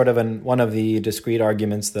that's sort of one of the discrete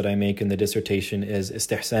arguments that I make in the dissertation is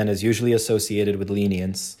istihsan is usually associated with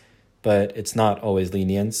lenience, but it's not always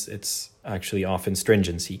lenience. It's actually often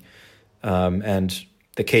stringency. And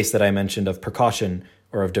the case that I mentioned of precaution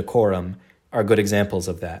or of decorum are good examples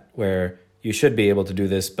of that, where you should be able to do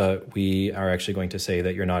this, but we are actually going to say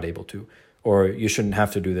that you're not able to. Or you shouldn't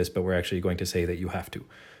have to do this, but we're actually going to say that you have to.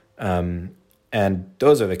 And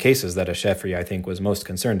those are the cases that a Shafi'i, I think, was most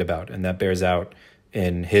concerned about, and that bears out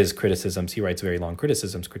in his criticisms. He writes very long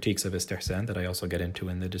critiques of istihsan that I also get into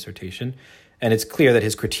in the dissertation. And it's clear that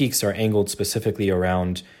his critiques are angled specifically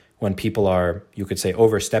around when people are, you could say,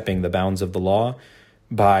 overstepping the bounds of the law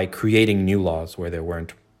by creating new laws where there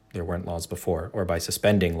weren't laws before, or by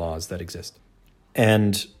suspending laws that exist.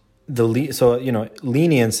 And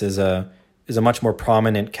lenience is a much more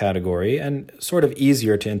prominent category and sort of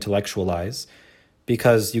easier to intellectualize,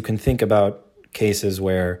 because you can think about cases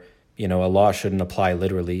where a law shouldn't apply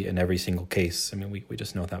literally in every single case. I mean, we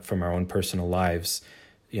just know that from our own personal lives.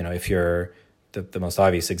 If you're the most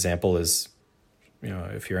obvious example is,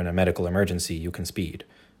 if you're in a medical emergency, you can speed.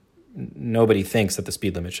 Nobody thinks that the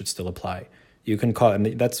speed limit should still apply. You can call it,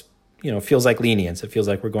 and that's, feels like lenience. It feels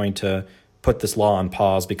like we're going to put this law on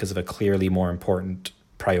pause because of a clearly more important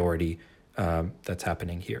priority that's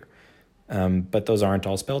happening here. But those aren't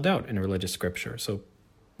all spelled out in religious scripture. So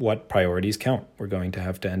what priorities count? We're going to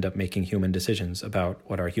have to end up making human decisions about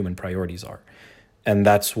what our human priorities are. And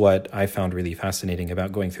that's what I found really fascinating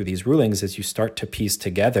about going through these rulings, is you start to piece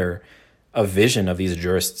together a vision of these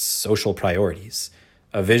jurists' social priorities,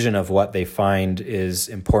 a vision of what they find is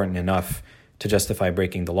important enough to justify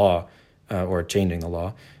breaking the law or changing the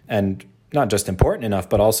law. And not just important enough,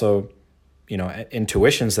 but also,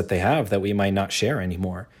 intuitions that they have that we might not share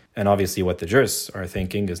anymore. And obviously what the jurists are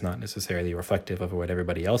thinking is not necessarily reflective of what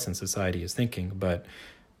everybody else in society is thinking, but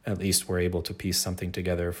at least we're able to piece something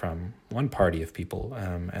together from one party of people,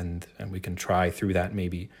 and we can try through that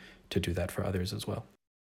maybe to do that for others as well.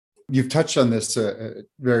 You've touched on this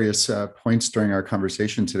various points during our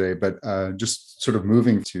conversation today, but just sort of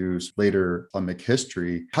moving to later Islamic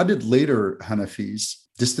history, how did later Hanafis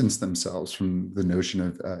distance themselves from the notion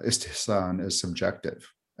of istihsan as subjective.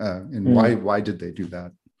 And why did they do that?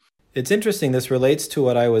 It's interesting. This relates to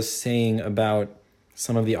what I was saying about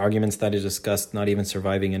some of the arguments that I discussed not even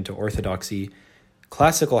surviving into orthodoxy.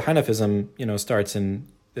 Classical Hanafism, starts in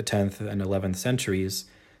the 10th and 11th centuries.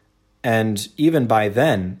 And even by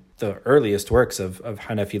then, the earliest works of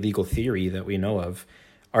Hanafi legal theory that we know of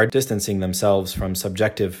are distancing themselves from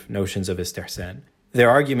subjective notions of istihsan. Their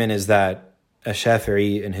argument is that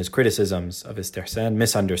Ash-Shafi'i, in his criticisms of istihsan,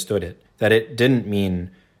 misunderstood it, that it didn't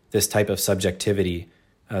mean this type of subjectivity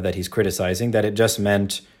that he's criticizing, that it just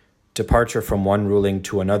meant departure from one ruling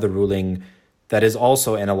to another ruling that is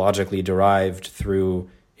also analogically derived through,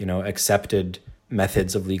 accepted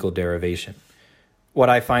methods of legal derivation. What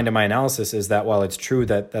I find in my analysis is that while it's true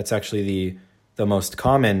that that's actually the most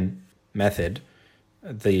common method,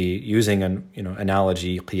 the using an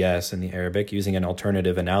analogy, qiyas in the Arabic, using an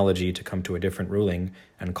alternative analogy to come to a different ruling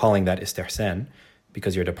and calling that istihsan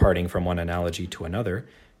because you're departing from one analogy to another,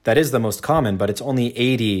 that is the most common, but it's only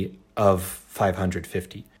 80 of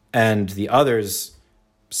 550. And the others,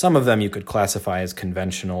 some of them you could classify as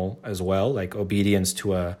conventional as well, like obedience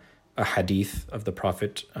to a hadith of the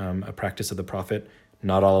Prophet, a practice of the Prophet.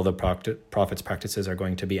 Not all of the Prophet's practices are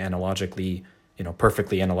going to be analogically,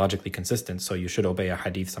 perfectly analogically consistent. So you should obey a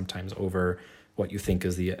hadith sometimes over what you think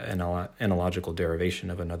is the analogical derivation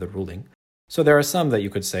of another ruling. So there are some that you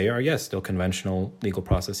could say are, yes, still conventional legal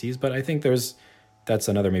processes, but I think that's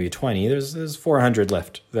another maybe 20. There's 400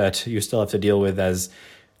 left that you still have to deal with as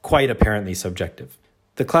quite apparently subjective.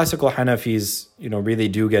 The classical Hanafis, really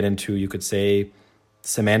do get into, you could say,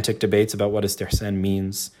 semantic debates about what istihsan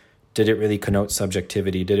means. Did it really connote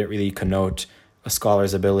subjectivity? Did it really connote a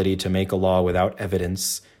scholar's ability to make a law without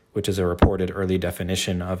evidence, which is a reported early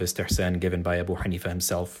definition of istihsan given by Abu Hanifa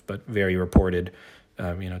himself, but very reported.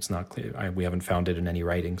 It's not clear. We haven't found it in any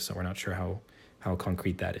writing, so we're not sure how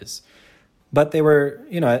concrete that is. But they were,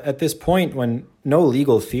 at this point when no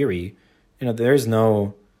legal theory, there's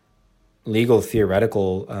no legal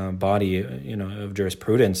theoretical body, of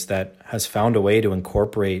jurisprudence that has found a way to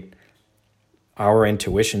incorporate our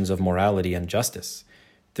intuitions of morality and justice.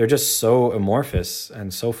 They're just so amorphous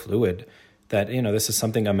and so fluid that, this is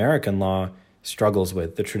something American law struggles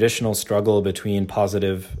with. The traditional struggle between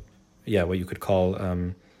positive, what you could call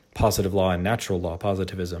positive law and natural law,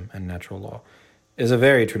 positivism and natural law, is a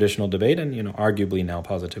very traditional debate. And, arguably now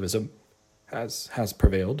positivism has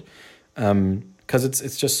prevailed. Because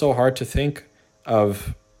it's just so hard to think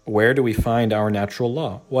of where do we find our natural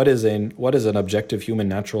law? What does an objective human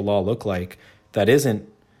natural law look like that isn't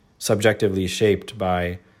subjectively shaped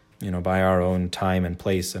by our own time and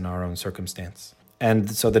place and our own circumstance?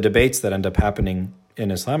 And so the debates that end up happening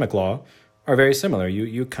in Islamic law are very similar.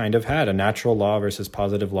 You kind of had a natural law versus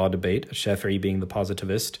positive law debate, Shafi'i being the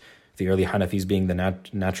positivist, the early Hanafis being the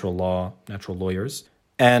natural lawyers,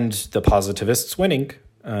 and the positivists winning,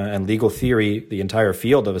 and legal theory, the entire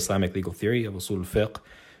field of Islamic legal theory, of usul al-fiqh,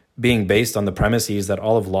 being based on the premises that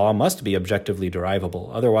all of law must be objectively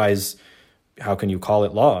derivable. Otherwise, how can you call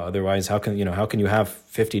it law? Otherwise, how can you have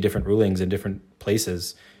 50 different rulings in different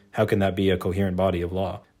places? How can that be a coherent body of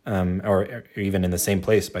law? Or even in the same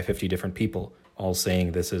place by 50 different people, all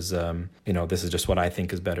saying this is just what I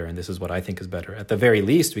think is better and this is what I think is better. At the very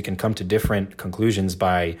least, we can come to different conclusions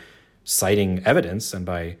by citing evidence and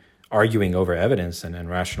by arguing over evidence and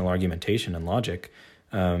rational argumentation and logic.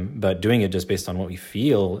 But doing it just based on what we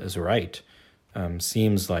feel is right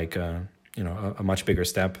seems like a much bigger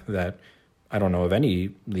step that I don't know of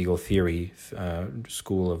any legal theory,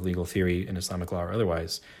 school of legal theory in Islamic law or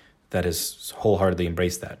otherwise, that has wholeheartedly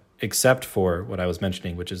embraced that, except for what I was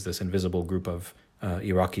mentioning, which is this invisible group of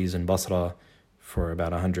Iraqis in Basra for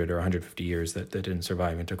about 100 or 150 years that didn't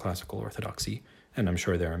survive into classical orthodoxy. And I'm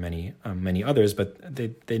sure there are many others, but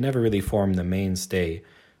they never really formed the mainstay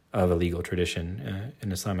of a legal tradition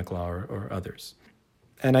in Islamic law or others.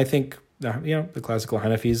 And I think the classical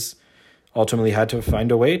Hanafis ultimately had to find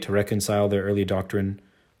a way to reconcile their early doctrine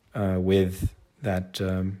with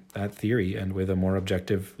that theory and with a more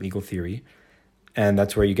objective legal theory. And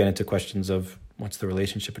that's where you get into questions of what's the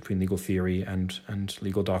relationship between legal theory and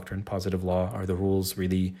legal doctrine, positive law. Are the rules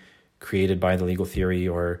really created by the legal theory,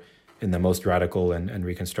 or in the most radical and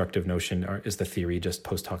reconstructive notion, is the theory just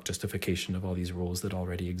post hoc justification of all these rules that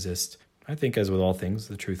already exist? I think, as with all things,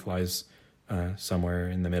 the truth lies somewhere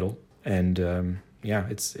in the middle. And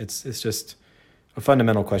it's just a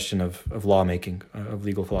fundamental question of lawmaking, of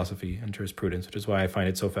legal philosophy and jurisprudence, which is why I find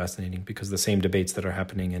it so fascinating, because the same debates that are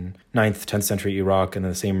happening in 9th, 10th century Iraq and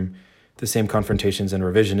the same confrontations and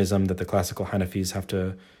revisionism that the classical Hanafis have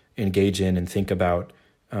to engage in and think about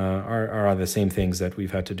are the same things that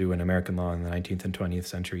we've had to do in American law in the 19th and 20th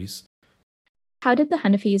centuries. How did the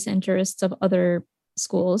Hanafis and jurists of other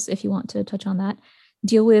schools, if you want to touch on that,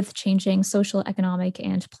 deal with changing social, economic,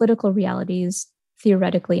 and political realities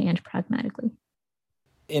theoretically and pragmatically?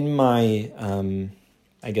 In my,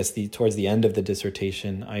 towards the end of the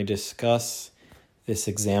dissertation, I discuss this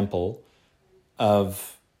example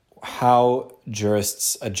of how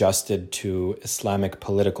jurists adjusted to Islamic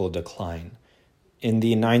political decline. In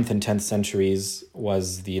the 9th and 10th centuries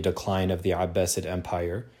was the decline of the Abbasid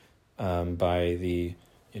Empire by the,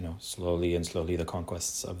 slowly the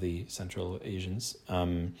conquests of the Central Asians.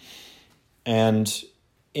 And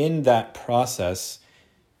in that process,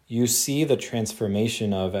 you see the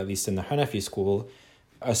transformation of, at least in the Hanafi school,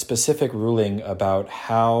 a specific ruling about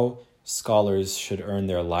how scholars should earn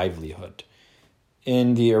their livelihood.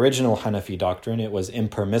 In the original Hanafi doctrine, it was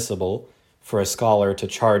impermissible for a scholar to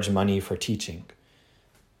charge money for teaching.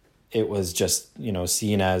 It was just,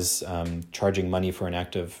 seen as charging money for an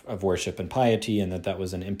act of worship and piety, and that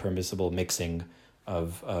was an impermissible mixing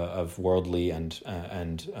of worldly and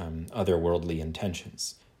otherworldly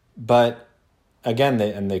intentions. But again,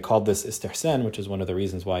 they called this istihsan, which is one of the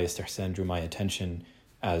reasons why istihsan drew my attention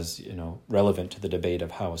as relevant to the debate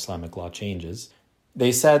of how Islamic law changes.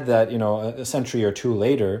 They said that a century or two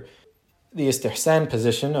later, the istihsan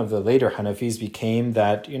position of the later Hanafis became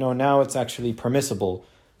that now it's actually permissible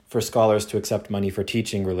for scholars to accept money for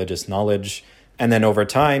teaching religious knowledge, and then over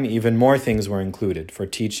time, even more things were included for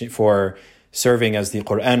teaching, for serving as the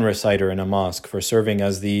Quran reciter in a mosque, for serving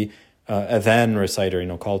as the adhan reciter,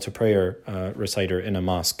 call to prayer reciter in a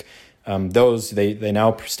mosque. They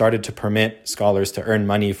now started to permit scholars to earn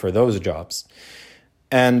money for those jobs.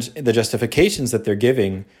 And the justifications that they're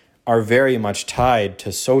giving are very much tied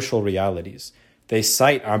to social realities. They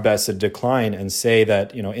cite Abbasid decline and say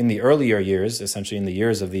that, in the earlier years, essentially in the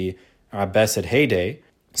years of the Abbasid heyday,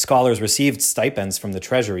 scholars received stipends from the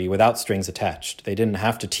treasury without strings attached. They didn't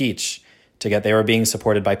have to teach they were being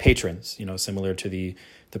supported by patrons, similar to the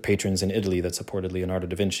patrons in Italy that supported Leonardo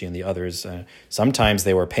da Vinci and the others. Sometimes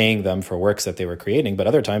they were paying them for works that they were creating, but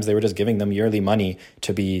other times they were just giving them yearly money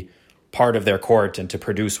to be part of their court and to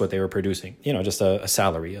produce what they were producing, just a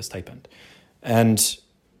salary, a stipend. And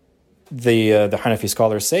the Hanafi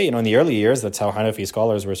scholars say, in the early years, that's how Hanafi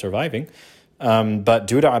scholars were surviving. But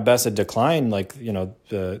due to Abbasid decline,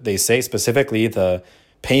 they say specifically the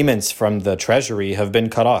payments from the treasury have been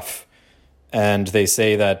cut off. And they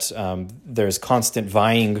say that there's constant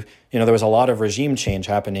vying. There was a lot of regime change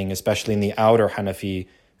happening, especially in the outer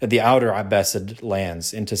Abbasid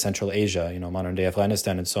lands into Central Asia, modern day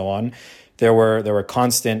Afghanistan and so on. There were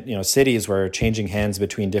constant, cities were changing hands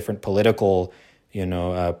between different political,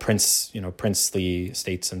 princely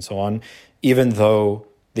states and so on. Even though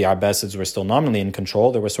the Abbasids were still nominally in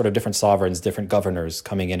control, there were sort of different sovereigns, different governors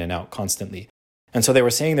coming in and out constantly. And so they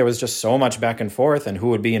were saying there was just so much back and forth, and who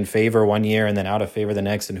would be in favor one year and then out of favor the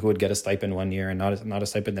next, and who would get a stipend one year and not a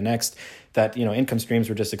stipend the next, that income streams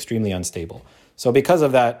were just extremely unstable. So because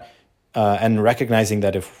of that, and recognizing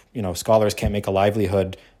that if scholars can't make a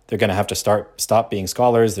livelihood, they're going to have to stop being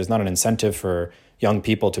scholars. There's not an incentive for young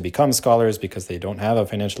people to become scholars because they don't have a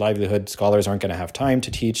financial livelihood. Scholars aren't going to have time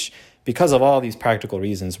to teach. Because of all these practical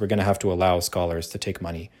reasons, we're going to have to allow scholars to take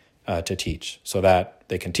money to teach so that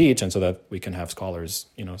they can teach and so that we can have scholars,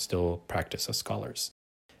 still practice as scholars.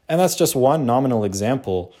 And that's just one nominal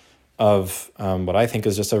example of what I think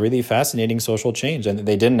is just a really fascinating social change. And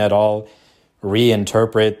they didn't at all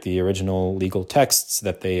reinterpret the original legal texts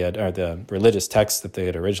that they had, or the religious texts that they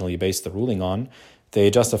had originally based the ruling on. They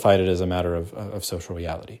justified it as a matter of social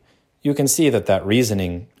reality. You can see that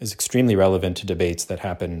reasoning is extremely relevant to debates that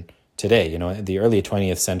happen today. The early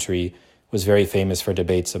 20th century was very famous for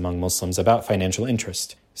debates among Muslims about financial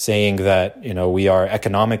interest, saying that, we are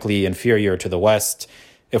economically inferior to the West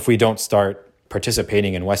if we don't start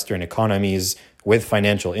participating in Western economies with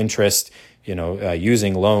financial interest,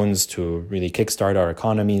 using loans to really kickstart our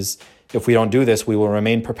economies. If we don't do this, we will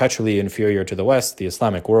remain perpetually inferior to the West. The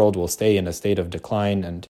Islamic world will stay in a state of decline,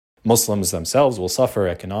 and Muslims themselves will suffer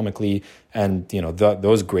economically. And,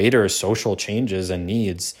 those greater social changes and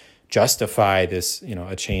needs justify this,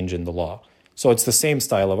 a change in the law. So it's the same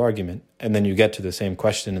style of argument. And then you get to the same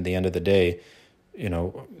question at the end of the day.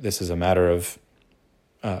 This is a matter of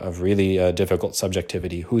really difficult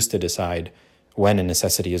subjectivity. Who's to decide when a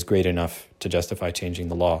necessity is great enough to justify changing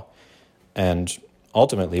the law? And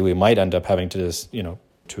ultimately, we might end up having to just,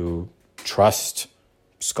 to trust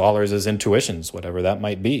scholars' intuitions, whatever that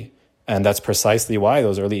might be. And that's precisely why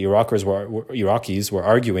those early Iraqis were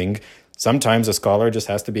arguing sometimes a scholar just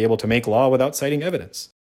has to be able to make law without citing evidence.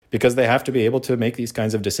 because they have to be able to make these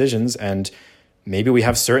kinds of decisions. And maybe we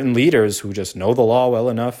have certain leaders who just know the law well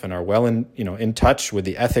enough and are well in touch with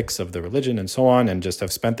the ethics of the religion and so on, and just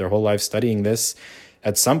have spent their whole life studying this.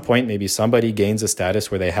 At some point, maybe somebody gains a status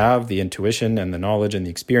where they have the intuition and the knowledge and the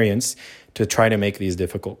experience to try to make these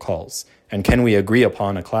difficult calls. And can we agree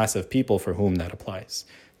upon a class of people for whom that applies?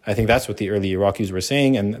 I think that's what the early Iraqis were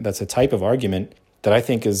saying, and that's a type of argument that I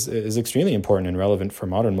think is extremely important and relevant for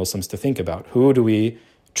modern Muslims to think about. Who do we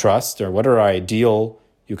trust, or what are our ideal,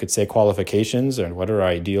 you could say, qualifications, or what are our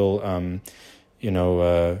ideal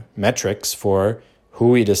metrics for who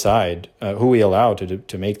we decide, who we allow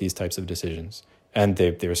to make these types of decisions? And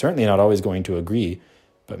they're certainly not always going to agree,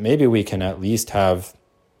 but maybe we can at least have,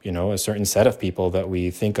 a certain set of people that we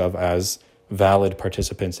think of as valid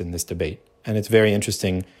participants in this debate. And it's very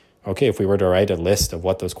interesting, okay, if we were to write a list of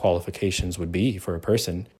what those qualifications would be for a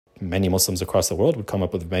person, many Muslims across the world would come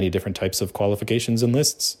up with many different types of qualifications and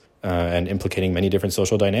lists, and implicating many different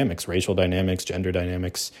social dynamics, racial dynamics, gender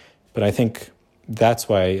dynamics. But I think that's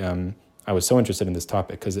why I was so interested in this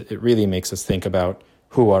topic, because it really makes us think about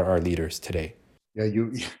who are our leaders today. Yeah,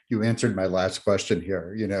 you answered my last question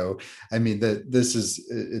here. I mean, this is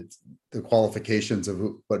it's the qualifications of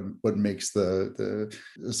what makes the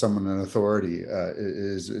someone an authority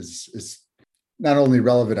is not only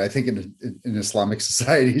relevant, I think, in Islamic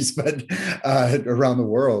societies, but around the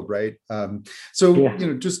world, right?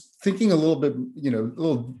 Just thinking a little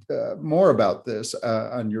bit, more about this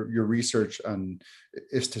on your research on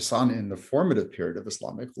istihsan in the formative period of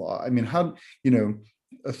Islamic law. I mean, how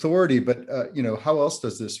authority, but how else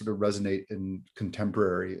does this sort of resonate in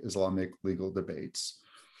contemporary Islamic legal debates?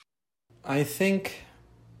 I think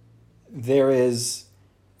there is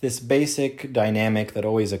this basic dynamic that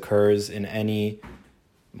always occurs in any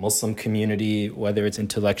Muslim community, whether it's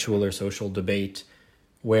intellectual or social debate,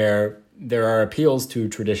 where there are appeals to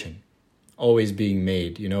tradition always being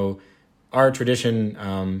made. Our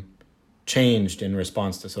tradition changed in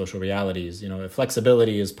response to social realities.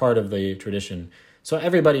 Flexibility is part of the tradition. So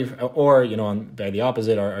everybody, or, by the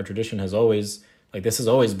opposite, our tradition has always, this has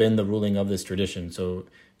always been the ruling of this tradition. So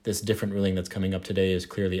this different ruling that's coming up today is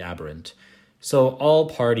clearly aberrant. So all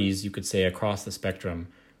parties, you could say, across the spectrum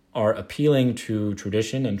are appealing to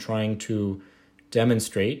tradition and trying to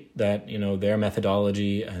demonstrate that, their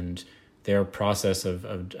methodology and their process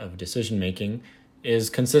of decision-making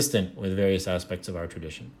is consistent with various aspects of our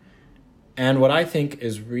tradition. And what I think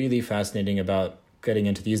is really fascinating about getting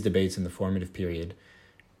into these debates in the formative period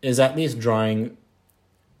is at least drawing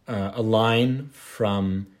a line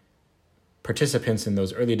from participants in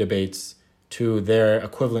those early debates to their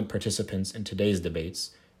equivalent participants in today's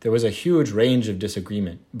debates. There was a huge range of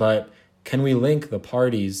disagreement, but can we link the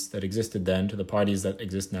parties that existed then to the parties that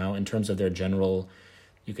exist now in terms of their general,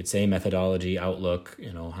 you could say, methodology, outlook,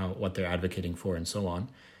 what they're advocating for and so on,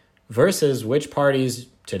 versus which parties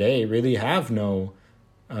today really have no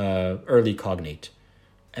early cognate.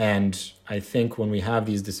 And I think when we have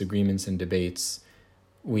these disagreements and debates,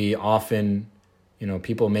 we often,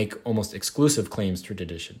 people make almost exclusive claims to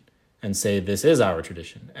tradition and say, this is our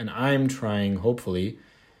tradition. And I'm trying, hopefully,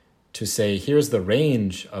 to say, here's the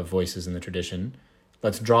range of voices in the tradition.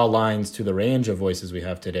 Let's draw lines to the range of voices we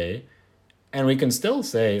have today. And we can still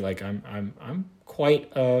say, I'm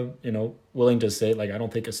quite, willing to say, I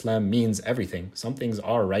don't think Islam means everything. Some things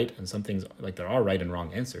are right, and some things, there are right and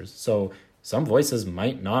wrong answers. So some voices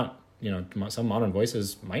might not, some modern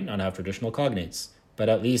voices might not have traditional cognates, but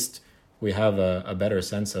at least we have a better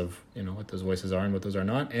sense of, what those voices are and what those are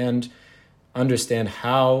not, and understand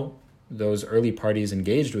how those early parties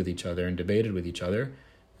engaged with each other and debated with each other,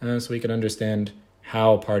 so we can understand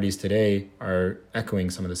how parties today are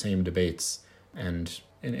echoing some of the same debates. And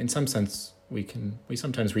in some sense, we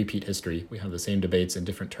sometimes repeat history. We have the same debates in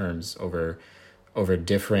different terms over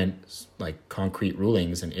different concrete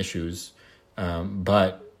rulings and issues,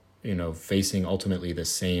 but facing ultimately the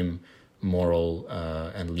same moral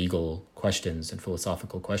and legal questions and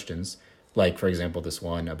philosophical questions. Like, for example, this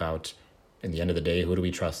one about, in the end of the day, who do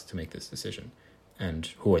we trust to make this decision? And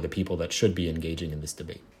who are the people that should be engaging in this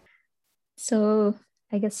debate? So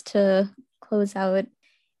I guess to close out, it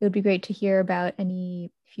would be great to hear about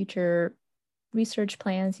any future research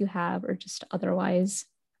plans you have, or just otherwise,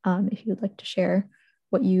 if you would like to share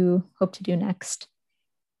what you hope to do next.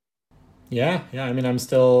 Yeah. I mean, I'm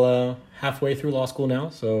still halfway through law school now,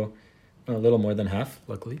 so a little more than half,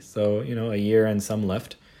 luckily. So, a year and some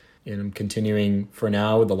left. And I'm continuing for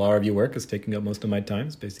now with the law review work. Is taking up most of my time.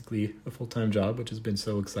 It's basically a full-time job, which has been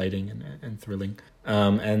so exciting and thrilling.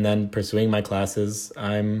 And then pursuing my classes.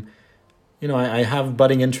 I have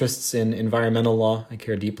budding interests in environmental law. I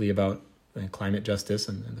care deeply about climate justice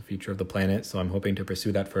and the future of the planet. So I'm hoping to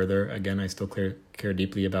pursue that further. Again, I still care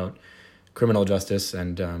deeply about criminal justice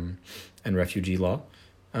and refugee law.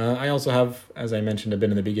 I also have, as I mentioned a bit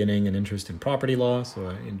in the beginning, an interest in property law,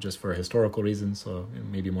 so just for historical reasons, so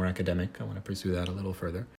maybe more academic. I want to pursue that a little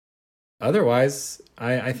further. Otherwise,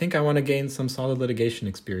 I think I want to gain some solid litigation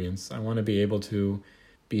experience. I want to be able to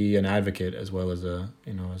be an advocate as well as a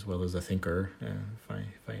thinker,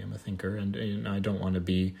 if I am a thinker, and I don't want to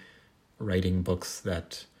be writing books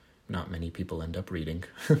that not many people end up reading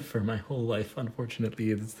for my whole life.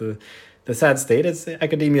 Unfortunately, it's the sad state.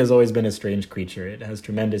 Academia has always been a strange creature. It has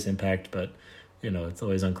tremendous impact, but it's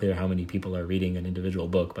always unclear how many people are reading an individual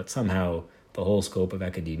book. But somehow the whole scope of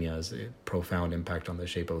academia has a profound impact on the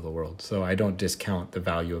shape of the world. So I don't discount the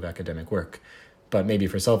value of academic work, but maybe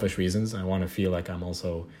for selfish reasons, I want to feel like I'm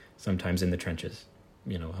also sometimes in the trenches,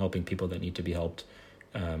 helping people that need to be helped,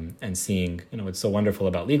 and seeing, what's so wonderful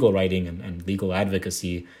about legal writing and legal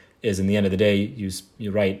advocacy is, in the end of the day,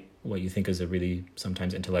 you write what you think is a really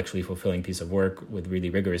sometimes intellectually fulfilling piece of work with really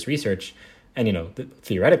rigorous research. And,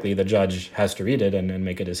 theoretically, the judge has to read it and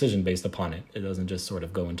make a decision based upon it. It doesn't just sort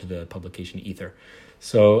of go into the publication ether.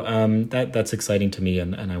 So that's exciting to me,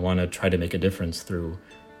 and I want to try to make a difference through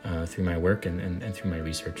my work and through my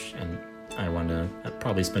research. And I want to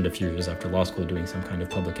probably spend a few years after law school doing some kind of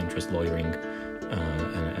public interest lawyering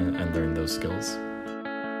and learn those skills.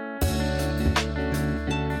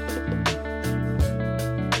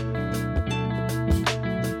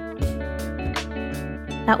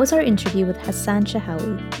 That was our interview with Hassan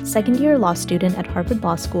Shehawi, second-year law student at Harvard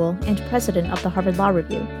Law School and president of the Harvard Law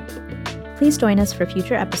Review. Please join us for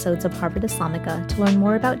future episodes of Harvard Islamica to learn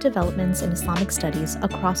more about developments in Islamic studies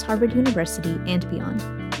across Harvard University and beyond.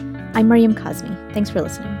 I'm Mariam Kazmi. Thanks for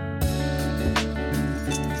listening.